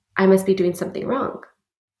I must be doing something wrong.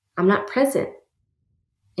 I'm not present.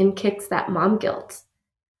 In kicks that mom guilt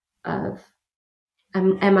of,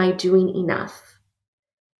 am I doing enough?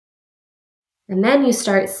 And then you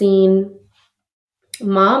start seeing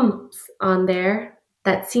moms on there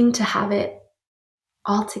that seem to have it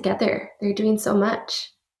all together. They're doing so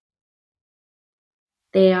much.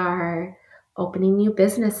 They are opening new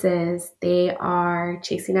businesses. They are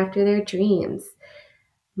chasing after their dreams.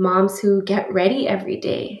 Moms who get ready every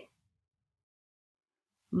day.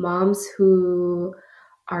 Moms who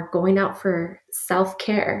are going out for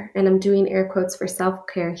self-care. And I'm doing air quotes for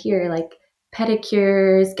self-care here, like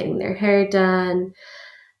pedicures, getting their hair done.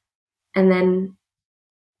 And then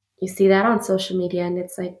you see that on social media and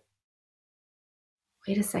it's like,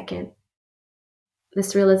 wait a second.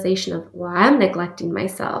 This realization of, well, I'm neglecting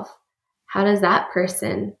myself. How does that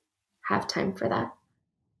person have time for that?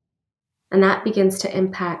 And that begins to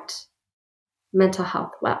impact mental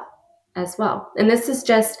health as well. And this is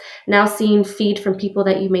just now seeing feed from people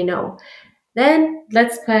that you may know. Then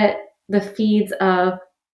let's put the feeds of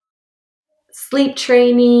sleep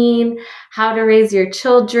training, how to raise your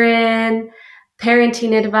children,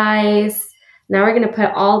 parenting advice. Now we're going to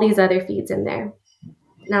put all these other feeds in there.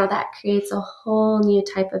 Now that creates a whole new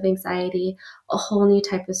type of anxiety, a whole new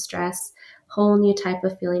type of stress, whole new type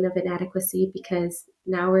of feeling of inadequacy, because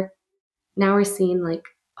now we're seeing like,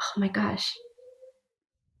 oh my gosh,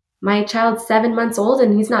 my child's 7 months old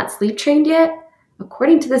and he's not sleep trained yet.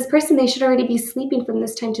 According to this person, they should already be sleeping from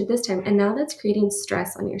this time to this time. And now that's creating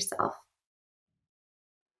stress on yourself.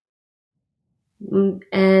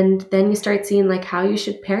 And then you start seeing like how you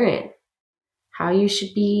should parent, how you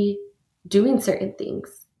should be doing certain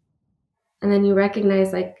things. And then you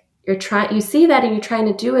recognize like you see that and you're trying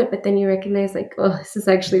to do it, but then you recognize like, oh, this is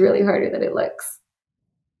actually really harder than it looks.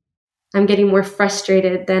 I'm getting more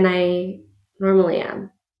frustrated than I normally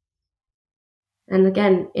am. And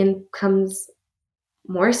again, in comes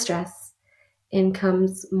more stress, in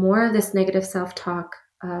comes more of this negative self-talk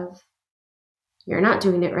of, you're not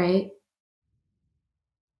doing it right.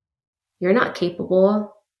 You're not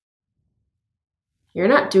capable. You're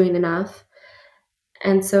not doing enough.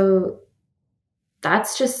 And so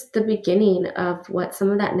that's just the beginning of what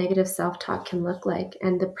some of that negative self-talk can look like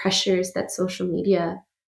and the pressures that social media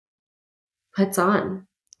puts on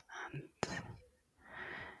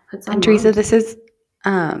And Teresa, moms. this is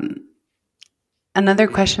another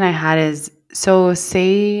question I had is, so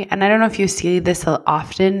say, and I don't know if you see this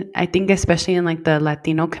often, I think especially in like the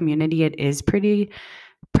Latino community, it is pretty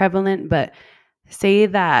prevalent, but say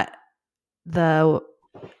that the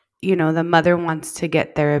mother wants to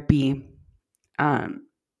get therapy,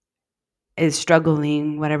 is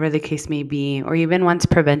struggling, whatever the case may be, or even wants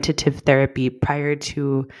preventative therapy prior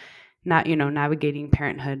to navigating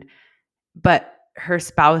parenthood, but her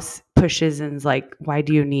spouse pushes and is like, why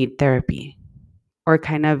do you need therapy? Or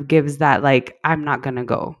kind of gives that like, I'm not going to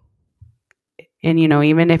go. And,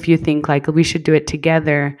 even if you think like we should do it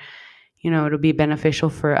together, it'll be beneficial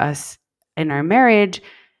for us in our marriage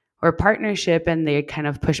or partnership. And they kind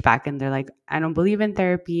of push back and they're like, I don't believe in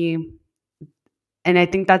therapy. And I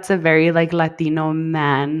think that's a very like Latino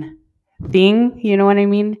man thing. You know what I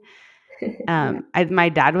mean? My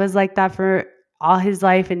dad was like that for all his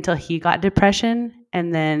life until he got depression.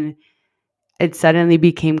 And then it suddenly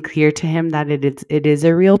became clear to him that it is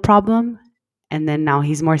a real problem. And then now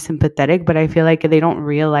he's more sympathetic, but I feel like they don't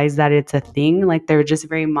realize that it's a thing. Like they're just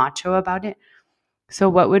very macho about it. So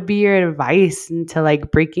what would be your advice into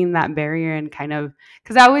like breaking that barrier and kind of,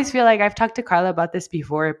 because I always feel like I've talked to Carla about this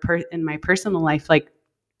before in my personal life, like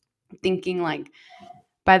thinking like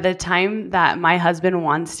by the time that my husband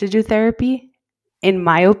wants to do therapy, in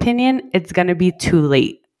my opinion, it's going to be too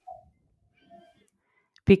late.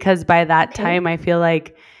 Because by that time, I feel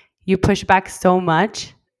like you push back so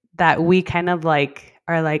much that we kind of like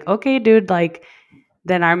are like, okay, dude, like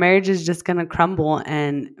then our marriage is just going to crumble.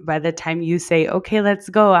 And by the time you say, okay, let's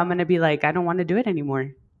go, I'm going to be like, I don't want to do it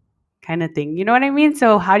anymore kind of thing. You know what I mean?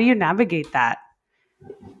 So how do you navigate that?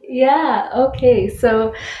 Yeah, okay.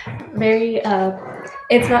 So very,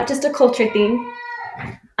 it's not just a culture thing.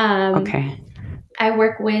 Okay. I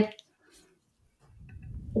work with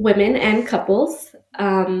women and couples,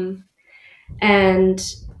 and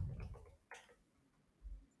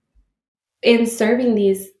in serving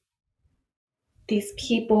these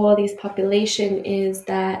people, these population, is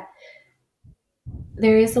that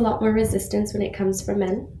there is a lot more resistance when it comes from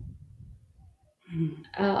men.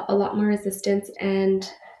 A lot more resistance, and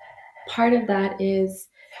part of that is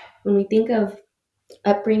when we think of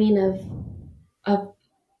upbringing of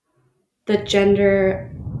the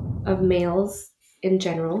gender of males in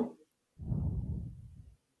general.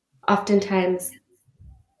 Oftentimes,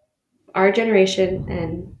 our generation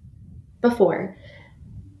and before,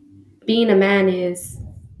 being a man is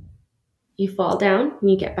you fall down,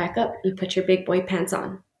 you get back up, you put your big boy pants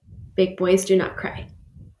on. Big boys do not cry.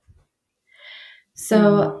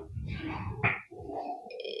 So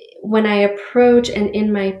when I approach and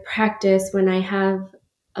in my practice, when I have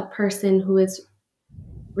a person who is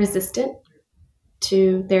resistant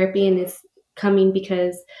to therapy and is coming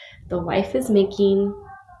because the wife is making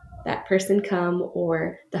that person come,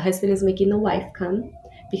 or the husband is making the wife come,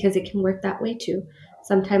 because it can work that way too.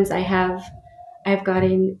 Sometimes I've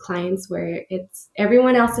gotten clients where it's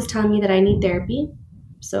everyone else is telling me that I need therapy,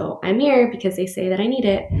 so I'm here because they say that I need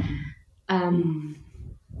it, and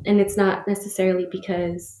it's not necessarily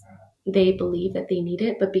because they believe that they need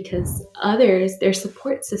it, but because others, their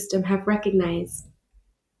support system, have recognized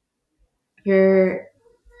you're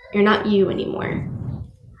not you anymore,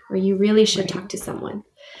 or you really should talk to someone.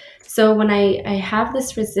 So when I have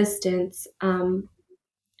this resistance,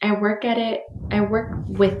 I work at it, I work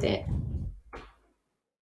with it,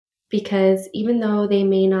 because even though they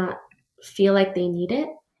may not feel like they need it,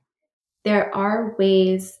 there are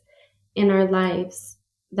ways in our lives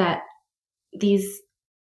that these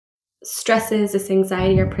stresses, this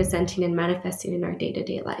anxiety are presenting and manifesting in our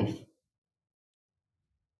day-to-day life.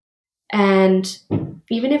 And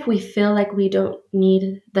even if we feel like we don't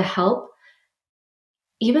need the help,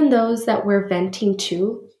 even those that we're venting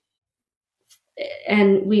to,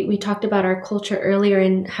 and we talked about our culture earlier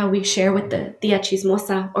and how we share with the tia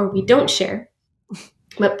chismosa, or we don't share.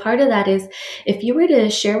 But part of that is, if you were to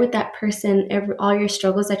share with that person all your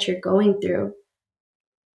struggles that you're going through,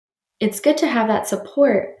 it's good to have that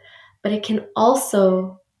support, but it can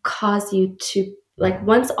also cause you to, like,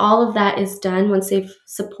 once all of that is done, once they've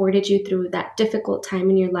supported you through that difficult time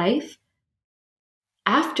in your life,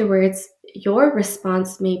 afterwards, your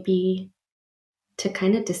response may be to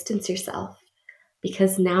kind of distance yourself,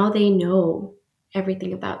 because now they know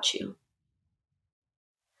everything about you.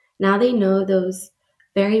 Now they know those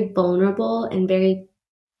very vulnerable and very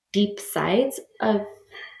deep sides of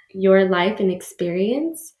your life and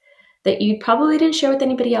experience that you probably didn't share with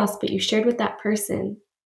anybody else, but you shared with that person.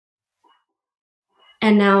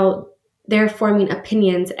 And now they're forming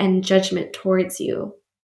opinions and judgment towards you.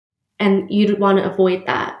 And you'd want to avoid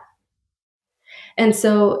that. And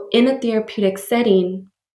so in a therapeutic setting,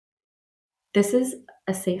 this is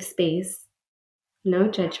a safe space, no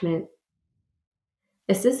judgment.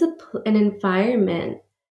 This is an environment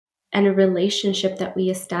and a relationship that we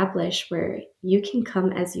establish where you can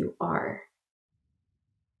come as you are.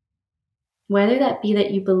 Whether that be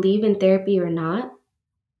that you believe in therapy or not,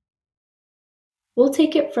 we'll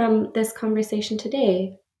take it from this conversation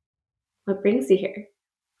today. What brings you here?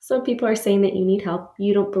 Some people are saying that you need help.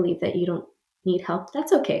 You don't believe that you don't need help.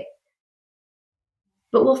 That's okay.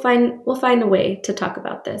 But we'll find a way to talk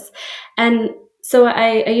about this. And so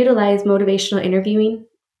I utilize motivational interviewing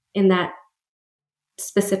in that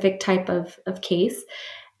specific type of case.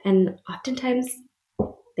 And oftentimes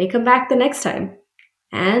they come back the next time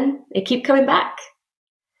and they keep coming back.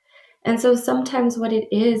 And so sometimes what it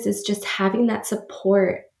is just having that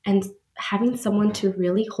support and having someone to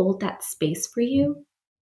really hold that space for you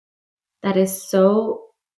that is so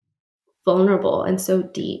vulnerable and so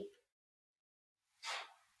deep,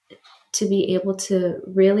 to be able to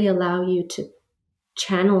really allow you to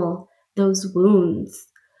channel those wounds,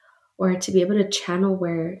 or to be able to channel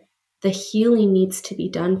where the healing needs to be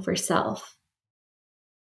done for self.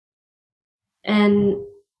 And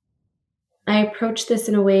I approach this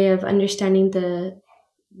in a way of understanding the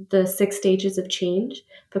 6 stages of change.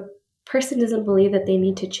 If a person doesn't believe that they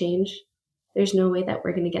need to change, there's no way that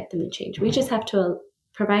we're going to get them to change. We just have to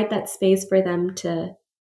provide that space for them to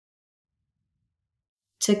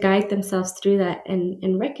guide themselves through that,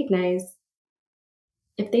 and recognize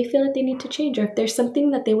if they feel that they need to change, or if there's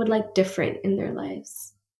something that they would like different in their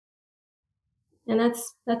lives. And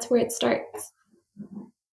that's where it starts.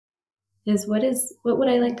 Is what would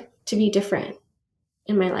I like to be different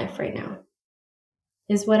in my life right now?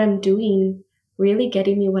 Is what I'm doing really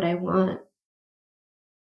getting me what I want?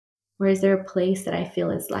 Or is there a place that I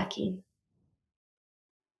feel is lacking?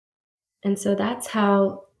 And so that's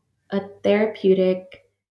how a therapeutic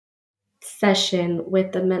session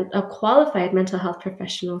with a qualified mental health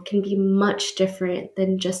professional can be much different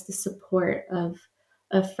than just the support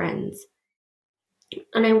of friends.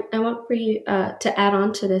 And I want for you to add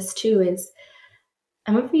on to this too, is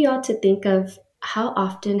I want for you all to think of how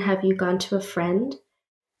often have you gone to a friend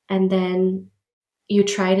and then you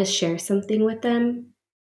try to share something with them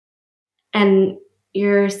and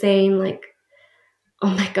you're saying like, oh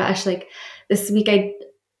my gosh, like this week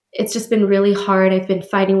it's just been really hard. I've been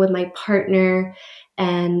fighting with my partner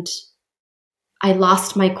and I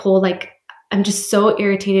lost my cool. Like I'm just so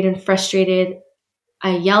irritated and frustrated.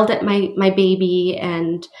 I yelled at my baby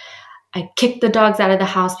and I kicked the dogs out of the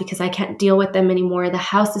house because I can't deal with them anymore. The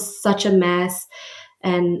house is such a mess.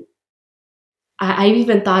 And I've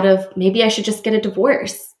even thought of maybe I should just get a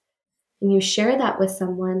divorce. And you share that with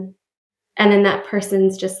someone. And then that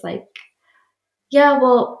person's just like, yeah,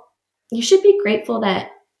 well, you should be grateful that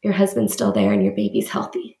your husband's still there and your baby's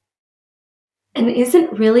healthy. And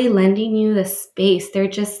isn't really lending you the space. They're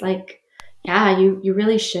just like, yeah, you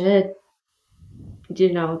really should,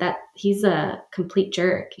 that he's a complete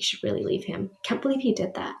jerk. You should really leave him. Can't believe he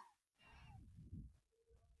did that.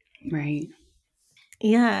 Right.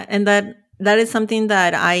 Yeah, and that is something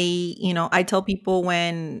that I tell people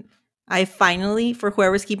when I finally, for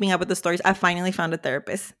whoever's keeping up with the stories, I finally found a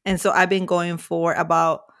therapist. And so I've been going for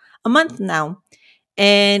about a month now.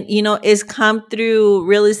 And it's come through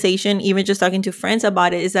realization, even just talking to friends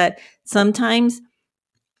about it, is that sometimes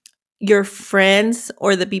your friends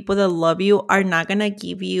or the people that love you are not going to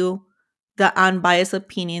give you the unbiased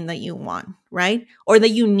opinion that you want, right? Or that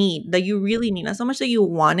you need, that you really need. Not so much that you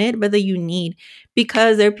want it, but that you need,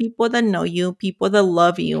 because there are people that know you, people that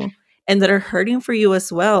love you, and that are hurting for you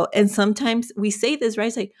as well. And sometimes we say this, right?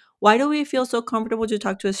 It's like, why do we feel so comfortable to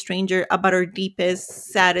talk to a stranger about our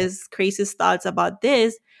deepest, saddest, craziest thoughts about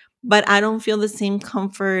this, but I don't feel the same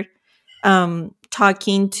comfort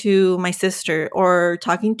talking to my sister or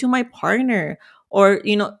talking to my partner? Or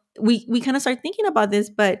we kind of start thinking about this,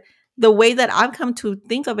 but the way that I've come to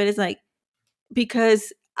think of it is like,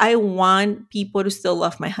 because I want people to still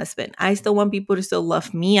love my husband. I still want people to still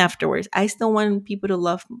love me afterwards. I still want people to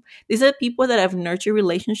love. These are people that I've nurtured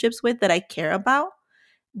relationships with, that I care about,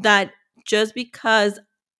 that just because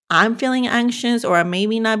I'm feeling anxious or I'm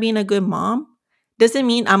maybe not being a good mom doesn't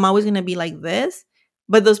mean I'm always going to be like this,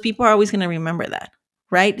 but those people are always going to remember that,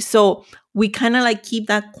 right? So we kind of like keep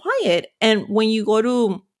that quiet. And when you go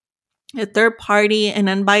to a third party, an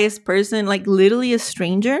unbiased person, like literally a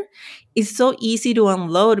stranger, it's so easy to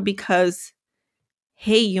unload because,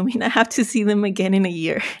 hey, you may not have to see them again in a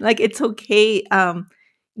year. Like it's okay.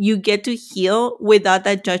 You get to heal without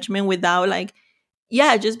that judgment, without like,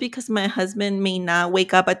 yeah, just because my husband may not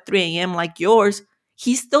wake up at 3 a.m. like yours,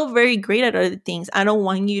 he's still very great at other things. I don't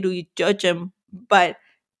want you to judge him, but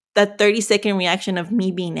that 30-second reaction of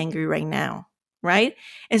me being angry right now, right?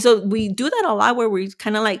 And so we do that a lot, where we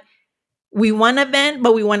kind of like, we want to vent,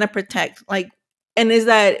 but we want to protect. Like, and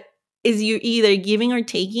is you either giving or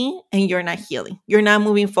taking, and you're not healing. You're not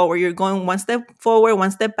moving forward. You're going one step forward,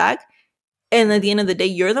 one step back. And at the end of the day,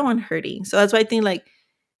 you're the one hurting. So that's why I think like,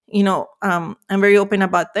 I'm very open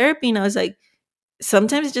about therapy. And I was like,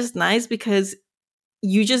 sometimes it's just nice because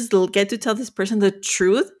you just get to tell this person the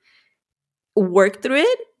truth, work through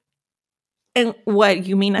it, and what,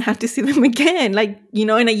 you may not have to see them again. Like, in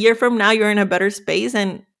a year from now, you're in a better space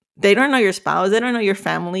and they don't know your spouse, they don't know your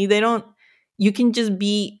family, you can just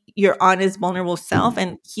be your honest, vulnerable self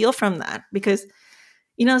and heal from that. Because,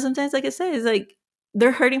 sometimes, like I said, it's like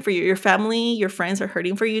they're hurting for you. Your family, your friends are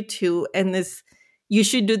hurting for you too. And you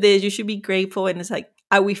should do this, you should be grateful. And it's like,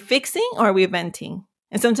 are we fixing or are we venting?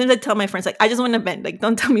 And sometimes I tell my friends, like, I just want to vent. Like,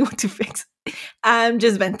 don't tell me what to fix. I'm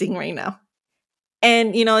just venting right now.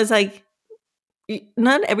 And, it's like,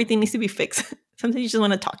 not everything needs to be fixed. Sometimes you just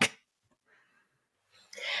want to talk.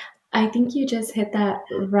 I think you just hit that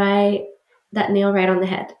nail right on the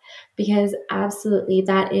head, because absolutely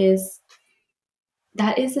that is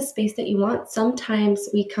the space that you want. Sometimes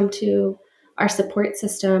we come to our support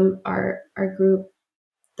system, our group,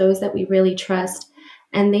 those that we really trust,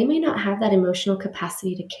 and they may not have that emotional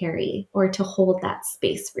capacity to carry or to hold that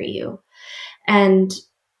space for you. And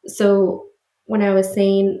so when I was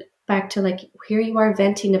saying back to, like, here you are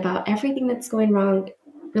venting about everything that's going wrong,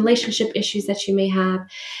 relationship issues that you may have,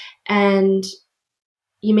 and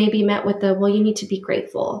you may be met with well, you need to be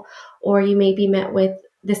grateful, or you may be met with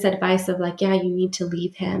this advice of, like, yeah, you need to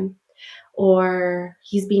leave him, or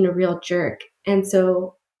he's being a real jerk. And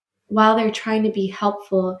so while they're trying to be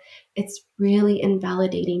helpful, it's really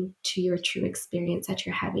invalidating to your true experience that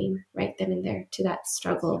you're having right then and there, to that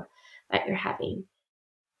struggle that you're having.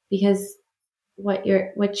 Because what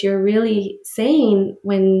you're really saying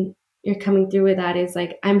when you're coming through with that is,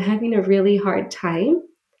 like, I'm having a really hard time.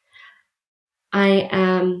 I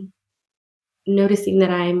am noticing that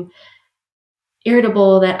I'm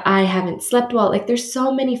irritable, that I haven't slept well. Like, there's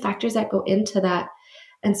so many factors that go into that.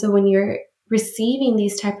 And so when you're receiving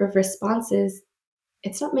these type of responses,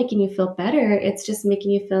 it's not making you feel better. It's just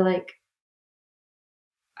making you feel like,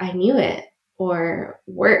 I knew it, or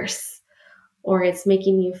worse. Or it's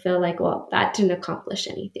making you feel like, well, that didn't accomplish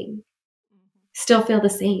anything. Still feel the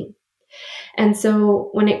same. And so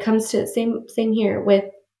when it comes to same here with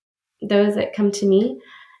those that come to me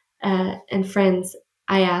and friends,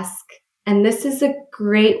 I ask, and this is a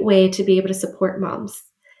great way to be able to support moms,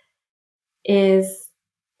 is,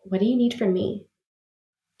 what do you need from me?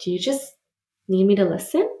 Do you just need me to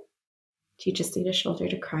listen? Do you just need a shoulder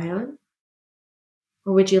to cry on?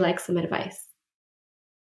 Or would you like some advice?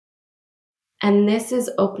 And this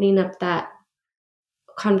is opening up that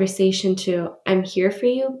conversation to, I'm here for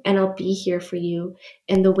you, and I'll be here for you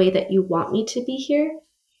in the way that you want me to be here.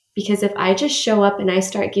 Because if I just show up and I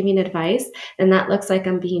start giving advice, then that looks like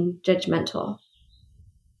I'm being judgmental.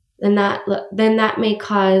 Then that may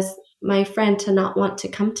cause my friend to not want to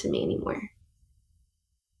come to me anymore.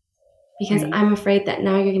 Because right. I'm afraid that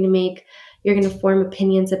now you're going to form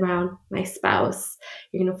opinions around my spouse.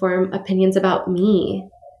 You're going to form opinions about me.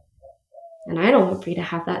 And I don't want for you to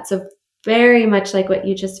have that. So very much like what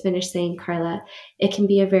you just finished saying, Carla, it can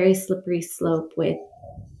be a very slippery slope with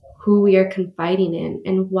who we are confiding in,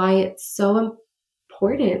 and why it's so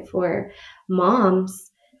important for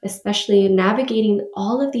moms, especially navigating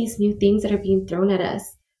all of these new things that are being thrown at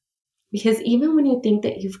us. Because even when you think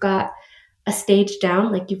that you've got a stage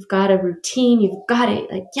down, like you've got a routine, you've got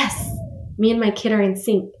it, like, yes, me and my kid are in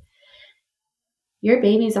sync, your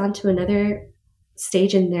baby's onto another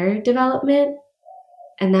stage in their development,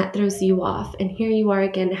 and that throws you off. And here you are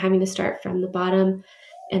again, having to start from the bottom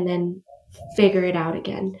and then figure it out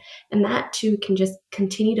again. And that too can just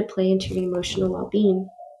continue to play into your emotional well-being.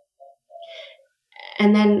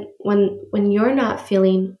 And then when you're not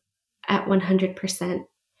feeling at 100%,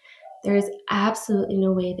 there is absolutely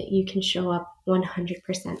no way that you can show up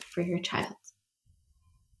 100% for your child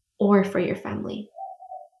or for your family.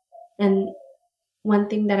 And one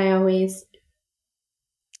thing that I always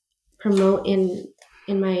promote in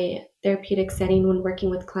my therapeutic setting when working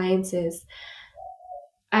with clients is,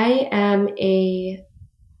 I am in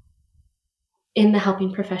the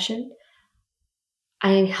helping profession.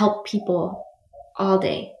 I help people all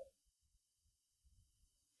day.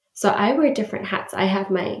 So I wear different hats. I have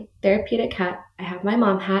my therapeutic hat. I have my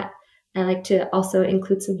mom hat. I like to also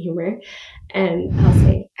include some humor. And I'll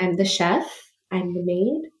say, I'm the chef. I'm the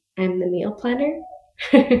maid. I'm the meal planner.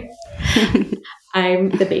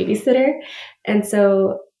 I'm the babysitter. And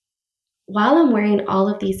so while I'm wearing all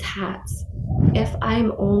of these hats, if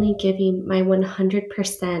I'm only giving my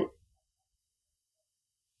 100%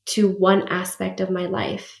 to one aspect of my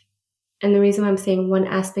life, and the reason why I'm saying one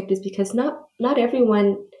aspect is because not every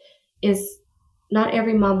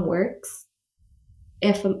mom works.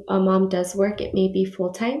 If a mom does work, it may be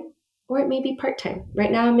full-time or it may be part-time.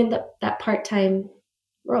 Right now I'm in that part-time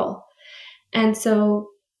role. And so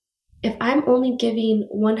if I'm only giving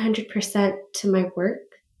 100% to my work,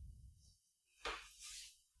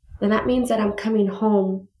 then that means that I'm coming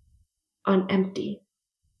home on empty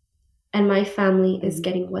and my family is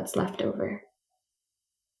getting what's left over.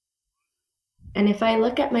 And if I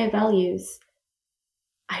look at my values,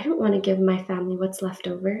 I don't want to give my family what's left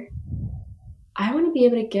over. I want to be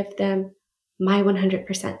able to give them my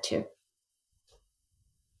 100% too.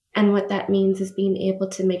 And what that means is being able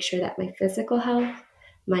to make sure that my physical health,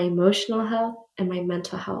 my emotional health, and my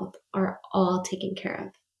mental health are all taken care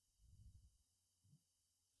of.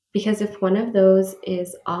 Because if one of those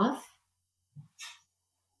is off,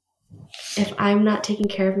 if I'm not taking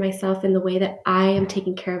care of myself in the way that I am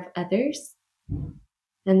taking care of others,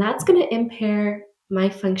 then that's going to impair my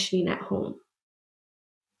functioning at home.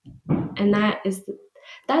 And that's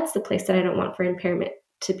the place that I don't want for impairment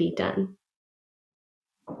to be done.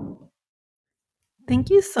 Thank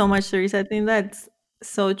you so much, Teresa. I think that's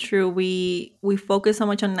so true. We focus so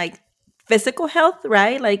much on like physical health,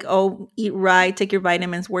 right? Like, oh, eat right, take your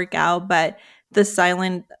vitamins, work out, but the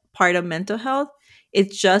silent part of mental health,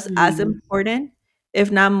 it's just as important,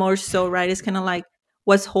 if not more so, right? It's kind of like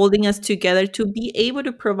what's holding us together to be able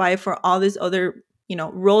to provide for all these other,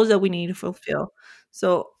 roles that we need to fulfill.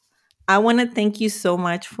 So I want to thank you so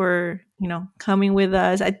much for, coming with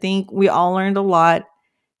us. I think we all learned a lot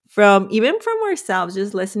from even from ourselves,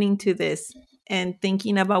 just listening to this and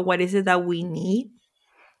thinking about what is it that we need.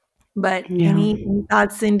 But Yeah. any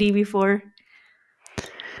thoughts, Cindy, before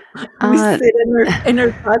we Uh, sit in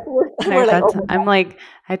our thoughts? and We're our like, oh thoughts. my I'm like,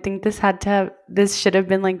 I think this should have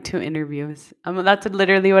been like 2 interviews. That's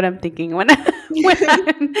literally what I'm thinking when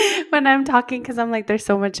when I'm talking, because I'm like, there's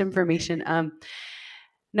so much information.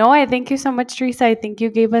 No, I thank you so much, Teresa. I think you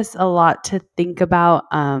gave us a lot to think about,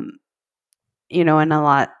 and a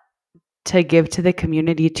lot to give to the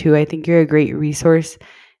community too. I think you're a great resource.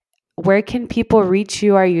 Where can people reach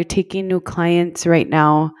you? Are you taking new clients right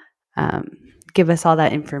now? Um, Give us all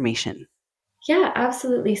that information. Yeah,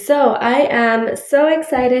 absolutely. So I am so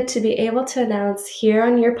excited to be able to announce here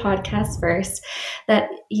on your podcast first that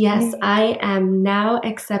yes, I am now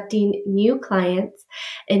accepting new clients,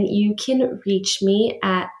 and you can reach me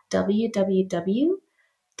at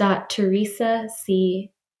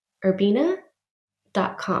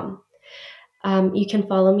www.teresaurbina.com. You can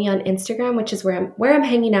follow me on Instagram, which is where I'm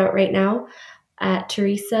hanging out right now, at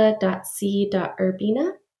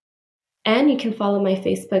teresa.c.urbina. And you can follow my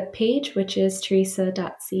Facebook page, which is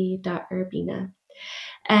teresa.c.urbina.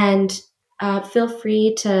 And feel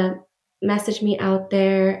free to message me out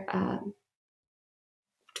there,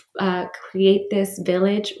 create this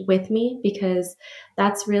village with me, because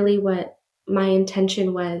that's really what my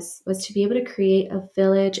intention was to be able to create a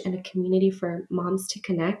village and a community for moms to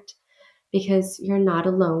connect, because you're not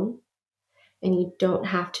alone and you don't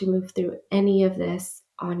have to move through any of this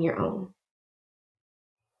on your own.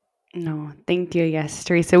 No, thank you. Yes,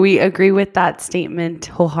 Teresa, we agree with that statement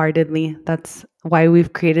wholeheartedly. That's why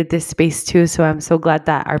we've created this space too. So I'm so glad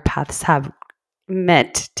that our paths have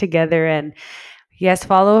met together. And yes,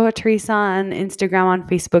 follow Teresa on Instagram, on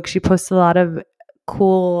Facebook. She posts a lot of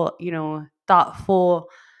cool, thoughtful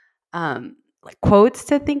like quotes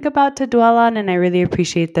to think about, to dwell on, and I really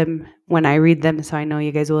appreciate them when I read them. So I know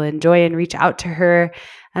you guys will enjoy and reach out to her.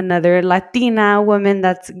 Another Latina woman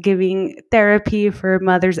that's giving therapy for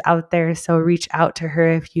mothers out there. So reach out to her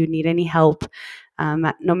if you need any help,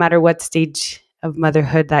 no matter what stage of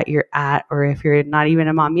motherhood that you're at, or if you're not even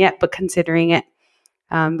a mom yet, but considering it.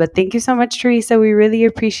 But thank you so much, Teresa. We really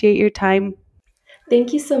appreciate your time.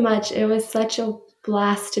 Thank you so much. It was such a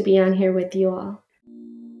blast to be on here with you all.